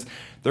 because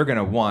they're going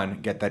to,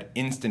 one, get that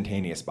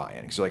instantaneous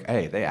buy-in. So like,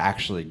 hey, they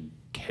actually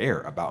care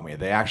about me.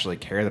 They actually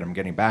care that I'm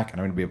getting back and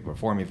I'm going to be able to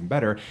perform even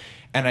better.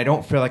 And I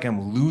don't feel like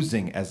I'm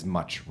losing as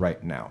much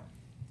right now.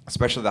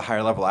 Especially the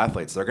higher level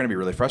athletes, they're going to be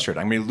really frustrated.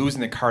 I'm going to be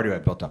losing the cardio I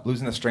built up,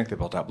 losing the strength I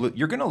built up.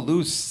 You're going to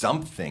lose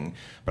something,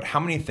 but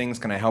how many things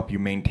can I help you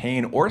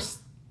maintain or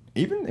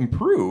even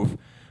improve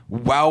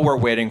while we're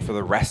waiting for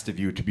the rest of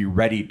you to be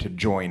ready to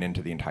join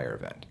into the entire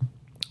event.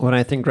 Well,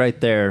 I think right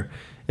there,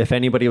 if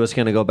anybody was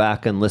going to go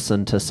back and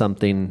listen to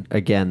something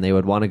again, they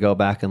would want to go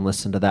back and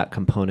listen to that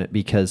component,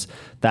 because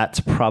that's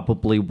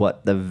probably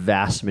what the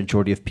vast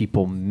majority of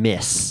people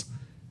miss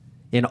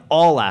in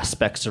all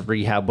aspects of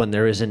rehab when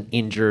there is an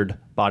injured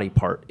body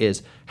part,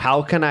 is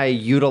how can I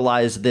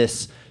utilize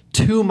this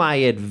to my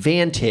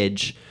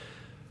advantage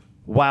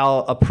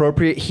while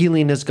appropriate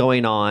healing is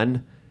going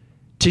on,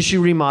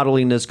 tissue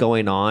remodeling is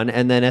going on,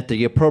 and then at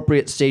the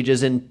appropriate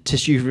stages in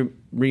tissue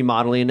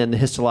remodeling and the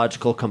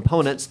histological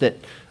components that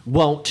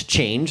won't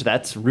change.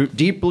 That's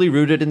deeply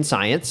rooted in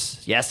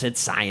science. Yes, it's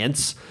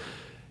science.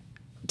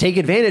 Take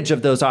advantage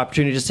of those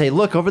opportunities to say,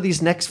 look, over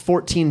these next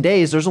 14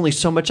 days, there's only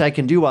so much I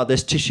can do while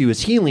this tissue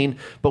is healing,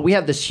 but we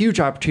have this huge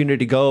opportunity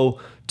to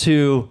go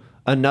to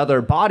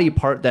another body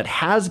part that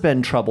has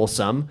been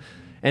troublesome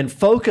and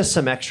focus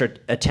some extra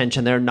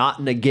attention there, not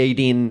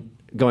negating,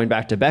 going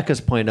back to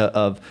Becca's point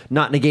of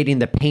not negating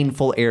the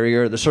painful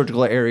area or the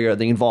surgical area or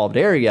the involved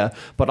area,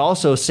 but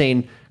also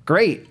saying,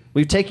 great,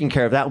 we've taken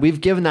care of that. We've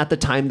given that the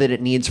time that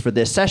it needs for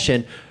this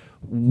session.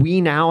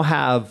 We now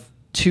have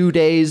 2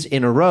 days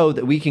in a row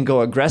that we can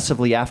go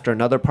aggressively after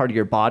another part of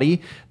your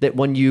body, that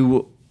when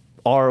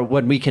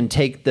we can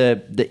take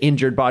the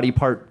injured body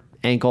part,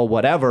 ankle,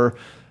 whatever,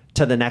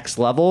 to the next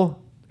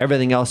level,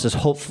 everything else is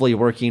hopefully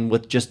working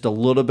with just a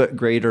little bit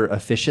greater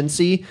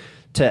efficiency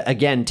to,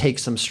 again, take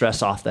some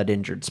stress off that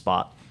injured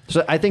spot.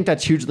 So I think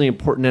that's hugely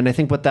important. And I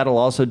think what that'll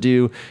also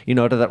do,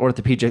 to that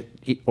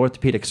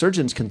orthopedic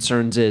surgeon's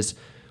concerns is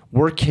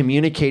we're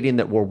communicating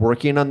that we're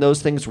working on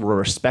those things. We're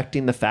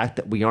respecting the fact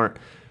that we aren't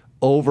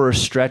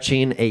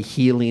overstretching a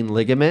healing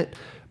ligament,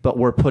 but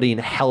we're putting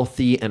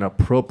healthy and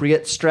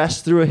appropriate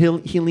stress through a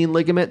healing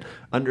ligament,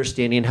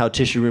 understanding how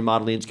tissue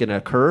remodeling is going to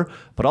occur,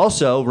 but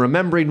also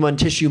remembering when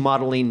tissue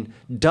modeling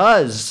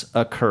does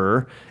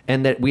occur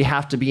and that we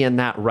have to be in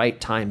that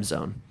right time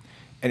zone.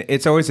 And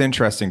it's always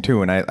interesting,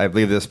 too, and I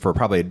believe this for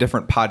probably a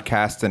different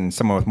podcast and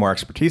someone with more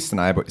expertise than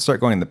I, but start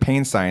going the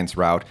pain science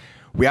route.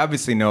 We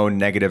obviously know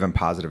negative and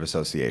positive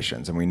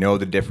associations, and we know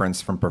the difference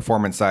from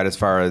performance side as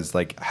far as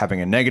like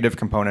having a negative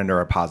component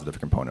or a positive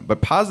component.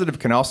 But positive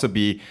can also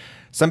be,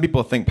 some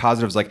people think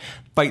positive is like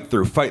fight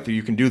through,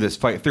 you can do this,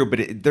 fight through.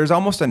 But there's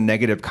almost a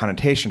negative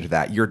connotation to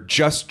that. You're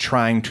just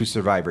trying to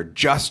survive, or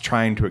just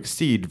trying to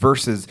exceed,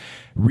 versus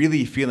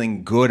really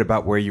feeling good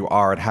about where you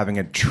are and having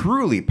a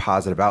truly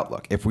positive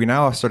outlook. If we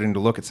now are starting to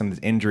look at some of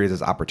these injuries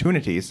as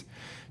opportunities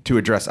to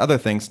address other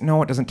things,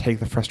 no, it doesn't take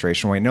the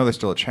frustration away. No, there's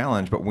still a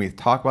challenge, but when we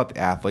talk about the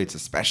athletes,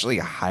 especially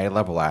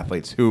high-level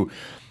athletes who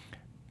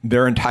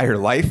their entire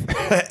life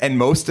and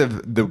most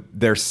of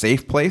their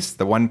safe place,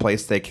 the one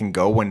place they can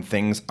go when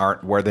things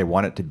aren't where they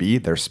want it to be,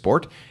 their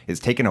sport, is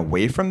taken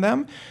away from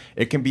them,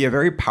 it can be a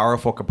very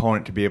powerful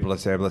component to be able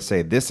to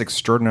say this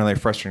extraordinarily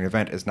frustrating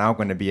event is now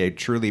going to be a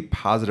truly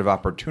positive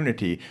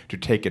opportunity to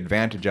take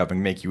advantage of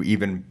and make you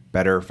even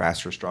better,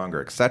 faster,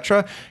 stronger,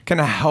 etc. Can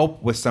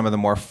help with some of the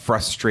more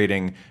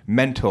frustrating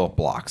mental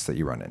blocks that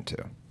you run into.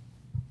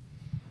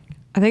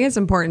 I think it's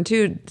important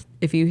too,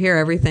 if you hear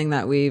everything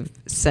that we've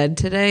said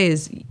today,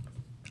 is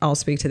I'll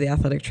speak to the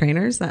athletic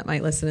trainers that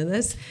might listen to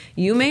this.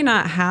 You may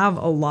not have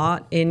a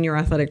lot in your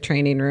athletic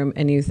training room,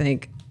 and you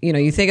think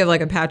of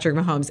like a Patrick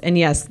Mahomes, and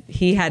yes,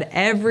 he had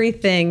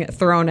everything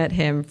thrown at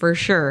him for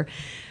sure.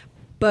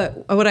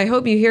 But what I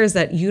hope you hear is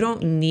that you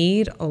don't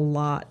need a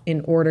lot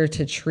in order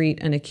to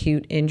treat an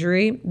acute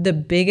injury. The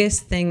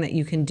biggest thing that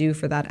you can do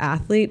for that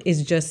athlete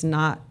is just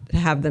not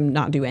have them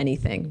not do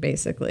anything,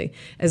 basically.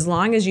 As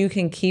long as you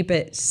can keep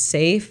it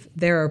safe,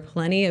 there are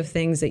plenty of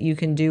things that you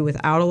can do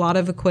without a lot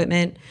of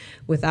equipment,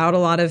 without a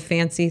lot of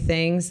fancy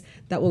things,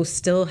 that will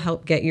still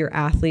help get your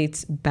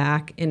athletes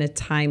back in a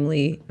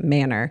timely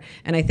manner.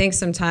 And I think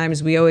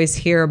sometimes we always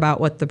hear about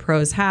what the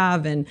pros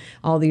have and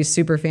all these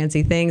super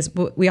fancy things,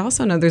 but we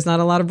also know there's not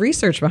a lot of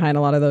research behind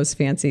a lot of those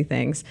fancy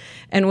things.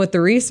 And what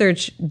the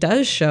research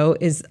does show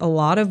is a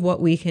lot of what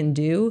we can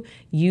do,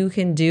 you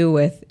can do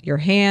with your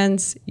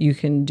hands, you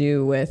can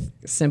do with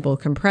simple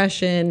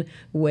compression,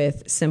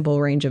 with simple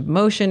range of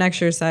motion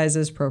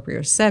exercises,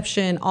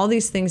 proprioception. All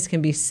these things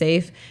can be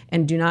safe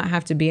and do not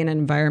have to be in an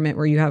environment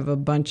where you have a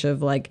bunch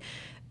of like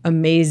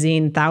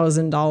amazing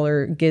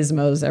 $1,000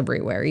 gizmos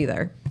everywhere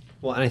either.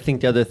 Well, and I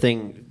think the other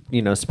thing,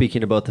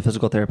 speaking to both the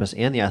physical therapists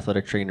and the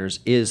athletic trainers,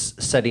 is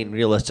setting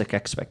realistic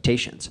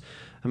expectations.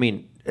 I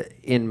mean,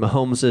 in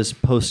Mahomes'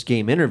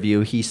 post-game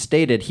interview, he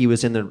stated he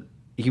was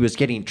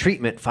getting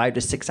treatment 5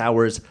 to 6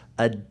 hours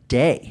a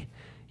day.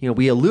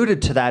 We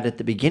alluded to that at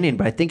the beginning,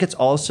 but I think it's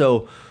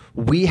also,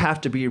 we have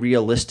to be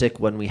realistic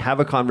when we have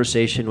a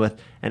conversation with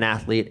an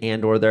athlete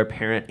and or their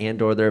parent and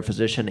or their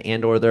physician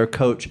and or their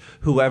coach,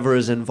 whoever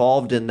is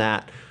involved in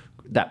that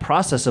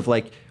process of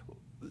like,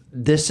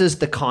 this is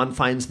the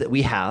confines that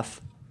we have.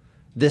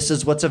 This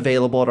is what's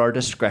available at our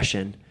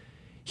discretion.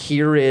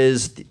 Here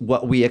is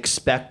what we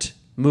expect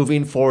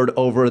moving forward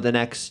over the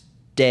next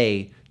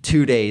day,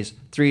 2 days,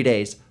 3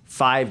 days,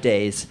 5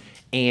 days.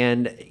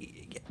 And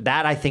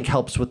that I think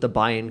helps with the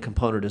buy-in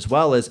component as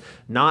well, is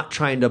not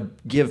trying to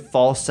give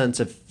false sense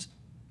of,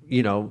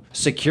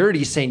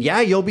 security, saying,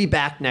 yeah, you'll be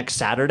back next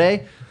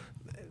Saturday.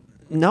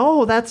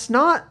 No, that's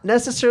not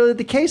necessarily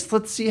the case.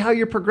 Let's see how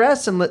you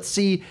progress, and let's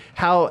see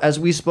how, as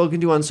we've spoken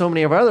to on so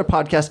many of our other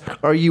podcasts,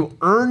 are you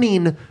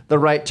earning the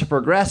right to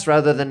progress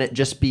rather than it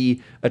just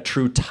be a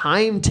true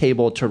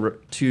timetable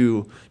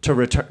to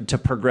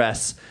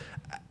progress.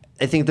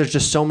 I think there's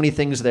just so many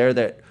things there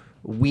that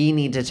we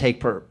need to take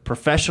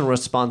professional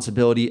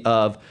responsibility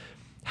of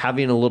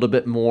having a little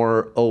bit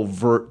more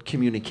overt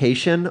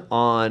communication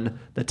on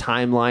the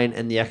timeline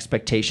and the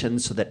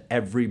expectations so that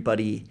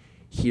everybody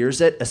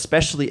hears it,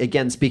 especially,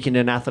 again, speaking to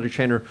an athletic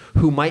trainer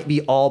who might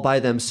be all by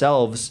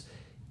themselves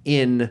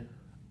in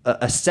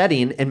a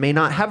setting and may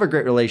not have a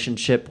great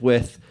relationship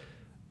with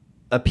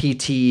a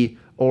PT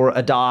or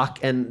a doc,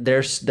 and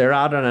they're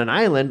out on an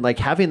island. Like,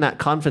 having that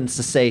confidence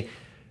to say,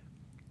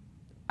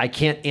 I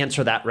can't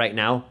answer that right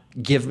now.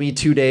 Give me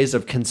 2 days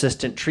of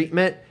consistent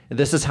treatment.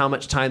 This is how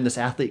much time this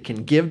athlete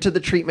can give to the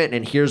treatment,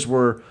 and here's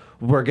where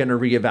we're going to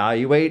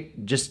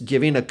reevaluate. Just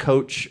giving a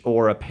coach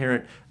or a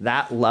parent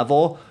that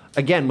level,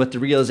 again, with the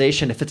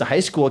realization, if it's a high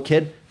school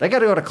kid, they got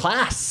to go to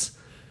class.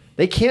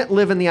 They can't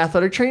live in the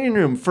athletic training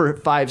room for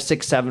 5,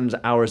 6, 7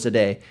 hours a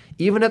day.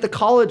 Even at the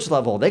college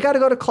level, they got to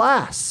go to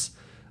class.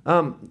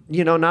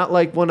 Not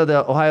like one of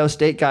the Ohio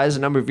State guys a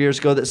number of years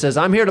ago that says,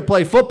 I'm here to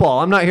play football.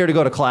 I'm not here to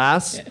go to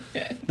class.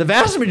 The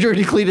vast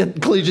majority of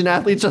collegiate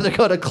athletes are to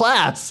go to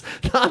class,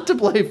 not to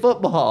play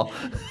football.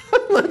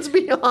 Let's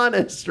be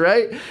honest,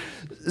 right?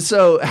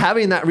 So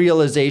having that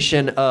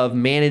realization of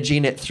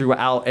managing it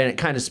throughout, and it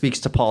kind of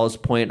speaks to Paul's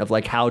point of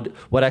like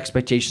what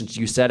expectations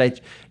you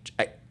set.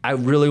 I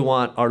really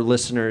want our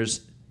listeners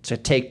to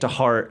take to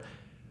heart,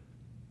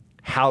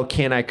 how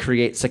can I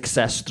create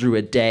success through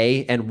a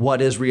day, and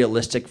what is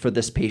realistic for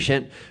this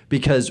patient?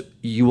 Because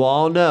you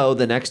all know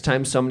the next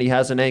time somebody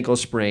has an ankle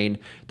sprain,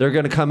 they're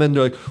going to come in,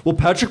 they're like, well,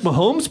 Patrick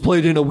Mahomes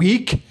played in a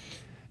week.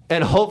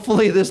 And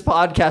hopefully this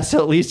podcast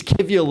will at least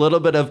give you a little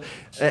bit of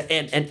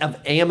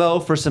ammo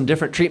for some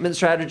different treatment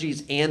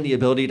strategies and the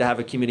ability to have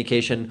a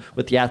communication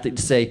with the athlete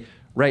to say,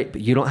 right,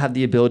 but you don't have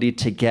the ability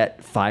to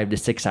get 5 to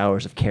 6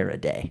 hours of care a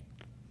day.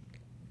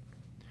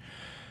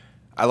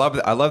 I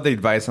love the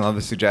advice and I love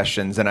the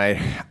suggestions. And I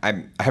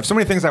have so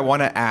many things I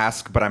want to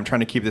ask, but I'm trying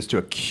to keep this to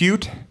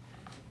acute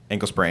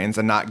ankle sprains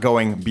and not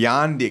going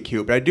beyond the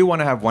acute. But I do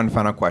want to have one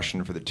final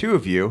question for the two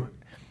of you.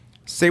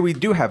 Say we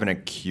do have an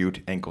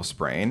acute ankle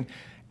sprain.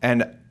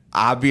 And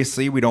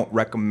obviously, we don't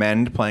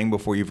recommend playing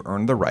before you've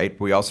earned the right.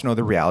 But we also know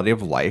the reality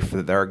of life,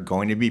 that there are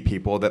going to be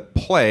people that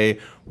play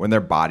when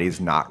their body's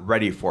not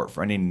ready for it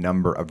for any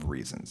number of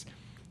reasons.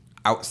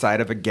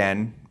 Outside of,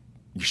 again,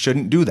 you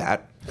shouldn't do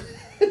that.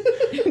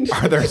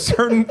 Are there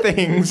certain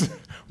things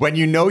when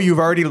you know you've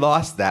already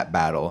lost that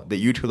battle that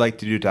you two like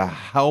to do to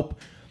help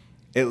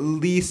at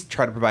least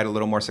try to provide a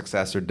little more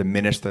success or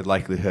diminish the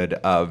likelihood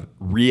of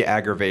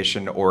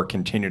re-aggravation or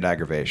continued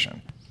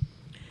aggravation?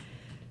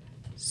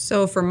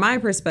 So from my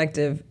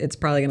perspective, it's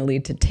probably going to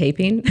lead to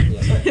taping.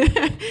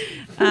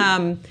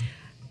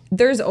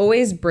 There's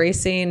always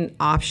bracing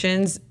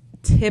options.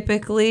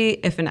 Typically,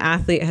 if an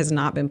athlete has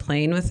not been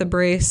playing with a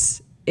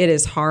brace, it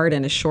is hard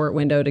in a short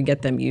window to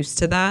get them used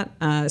to that,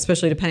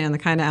 especially depending on the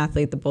kind of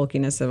athlete, the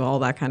bulkiness of all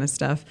that kind of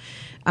stuff.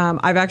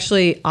 I've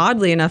actually,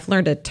 oddly enough,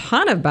 learned a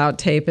ton about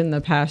tape in the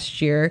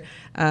past year,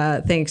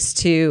 thanks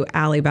to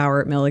Allie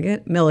Bauer at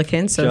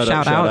Milliken. So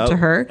shout out to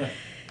her.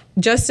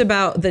 Just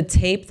about the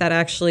tape that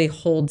actually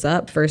holds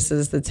up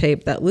versus the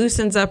tape that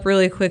loosens up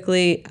really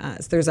quickly.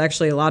 So there's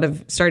actually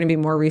starting to be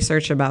more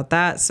research about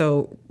that.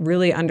 So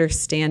really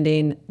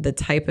understanding the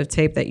type of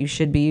tape that you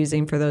should be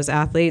using for those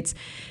athletes.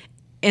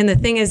 And the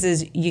thing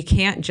is you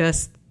can't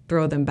just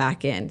throw them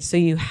back in. So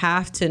you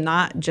have to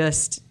not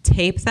just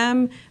tape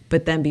them,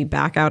 but then be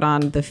back out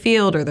on the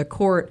field or the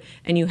court,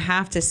 and you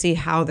have to see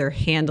how they're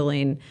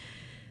handling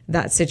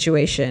that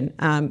situation.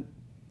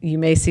 You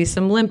may see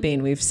some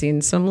limping. We've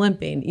seen some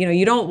limping.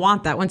 You don't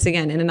want that. Once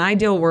again, in an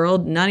ideal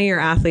world, none of your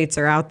athletes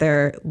are out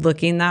there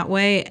looking that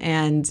way,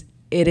 and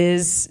it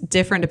is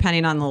different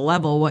depending on the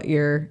level what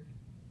you're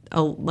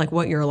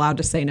allowed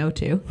to say no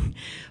to.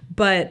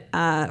 But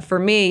for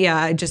me,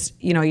 I just,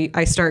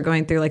 I start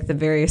going through like the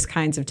various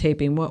kinds of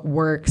taping, what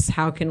works,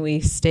 how can we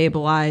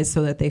stabilize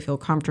so that they feel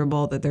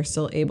comfortable, that they're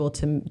still able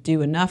to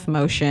do enough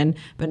motion,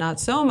 but not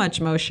so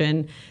much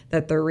motion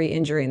that they're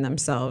re-injuring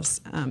themselves.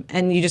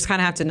 And you just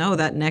kind of have to know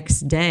that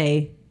next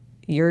day,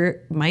 you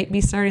might be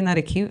starting that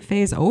acute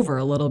phase over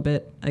a little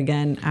bit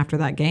again after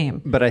that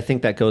game. But I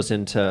think that goes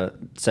into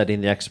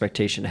setting the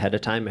expectation ahead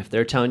of time. If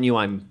they're telling you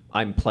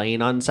I'm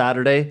playing on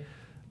Saturday,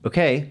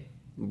 okay,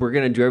 we're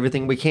going to do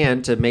everything we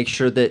can to make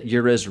sure that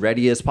you're as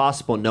ready as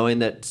possible, knowing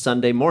that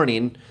Sunday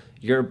morning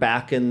you're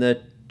back in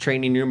the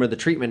training room or the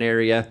treatment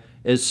area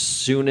as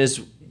soon as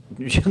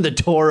the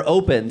door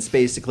opens,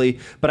 basically.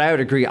 But I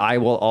would agree, I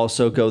will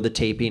also go the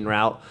taping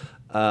route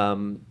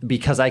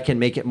because I can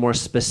make it more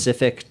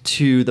specific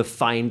to the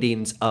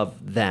findings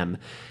of them.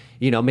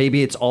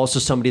 Maybe it's also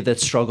somebody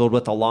that struggled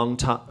with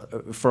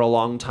for a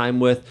long time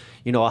with,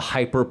 a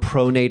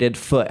hyperpronated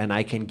foot, and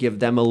I can give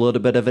them a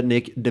little bit of a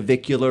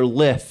navicular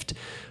lift.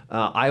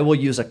 I will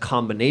use a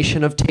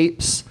combination of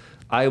tapes.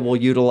 I will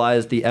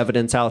utilize the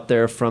evidence out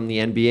there from the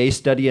NBA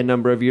study a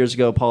number of years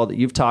ago, Paul, that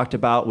you've talked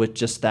about, with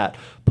just that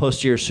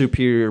posterior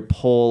superior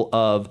pull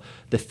of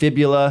the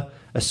fibula,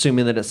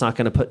 assuming that it's not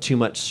going to put too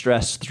much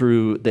stress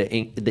through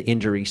the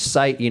injury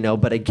site,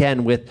 But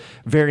again, with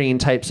varying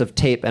types of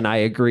tape, and I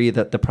agree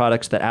that the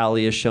products that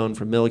Allie has shown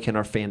from Milliken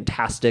are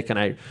fantastic, and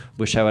I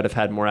wish I would have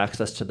had more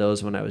access to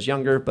those when I was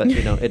younger, but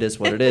it is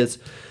what it is.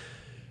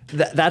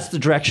 That's the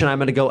direction I'm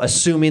going to go,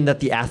 assuming that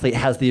the athlete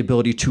has the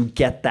ability to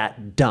get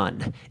that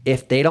done.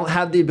 If they don't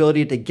have the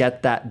ability to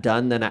get that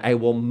done, then I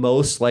will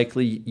most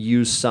likely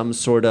use some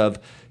sort of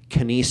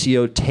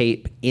kinesio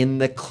tape in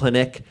the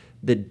clinic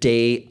the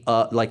day,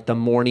 like the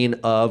morning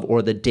of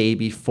or the day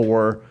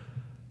before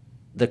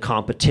the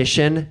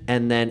competition,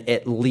 and then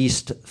at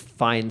least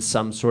find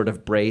some sort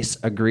of brace.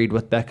 Agreed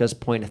with Becca's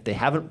point. If they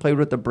haven't played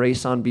with the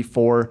brace on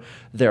before,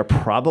 they're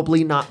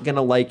probably not going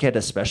to like it,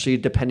 especially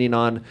depending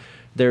on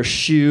their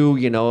shoe.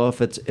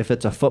 If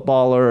it's a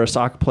footballer or a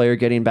soccer player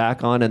getting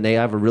back on and they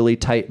have a really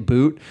tight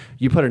boot,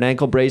 you put an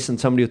ankle brace on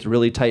somebody with a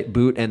really tight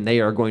boot and they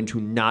are going to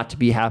not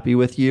be happy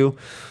with you.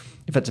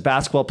 If it's a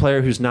basketball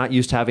player who's not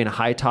used to having a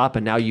high top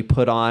and now you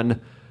put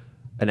on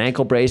an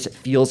ankle brace, it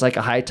feels like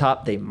a high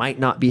top, they might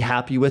not be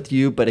happy with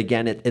you. But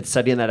again, it's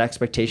setting that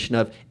expectation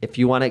of, if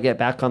you want to get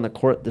back on the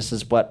court, this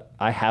is what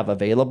I have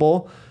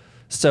available.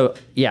 So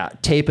yeah,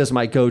 tape is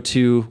my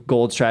go-to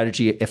gold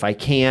strategy if I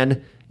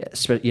can.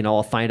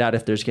 I'll find out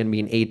if there's going to be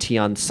an AT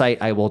on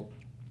site. I will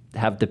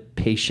have the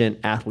patient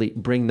athlete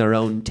bring their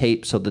own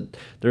tape so that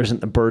there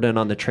isn't a burden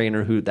on the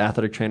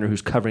athletic trainer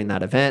who's covering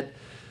that event,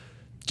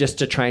 just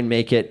to try and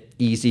make it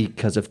easy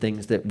because of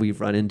things that we've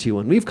run into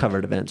when we've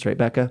covered events, right,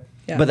 Becca?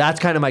 Yeah. But that's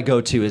kind of my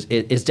go-to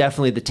is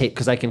definitely the tape,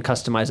 because I can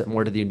customize it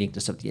more to the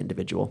uniqueness of the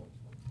individual.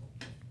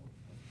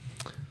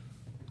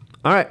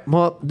 All right.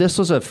 Well, this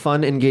was a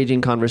fun,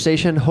 engaging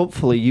conversation.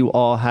 Hopefully you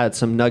all had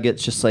some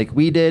nuggets just like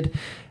we did.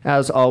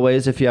 As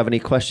always, if you have any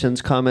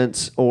questions,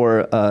 comments,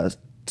 or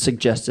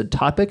suggested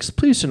topics,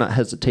 please do not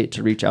hesitate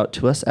to reach out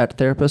to us at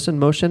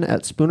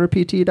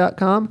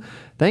therapistinmotion@spoonerpt.com.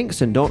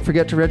 Thanks, and don't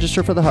forget to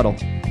register for the huddle.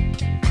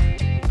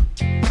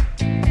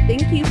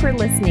 Thank you for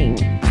listening.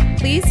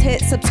 Please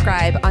hit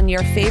subscribe on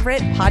your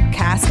favorite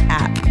podcast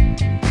app.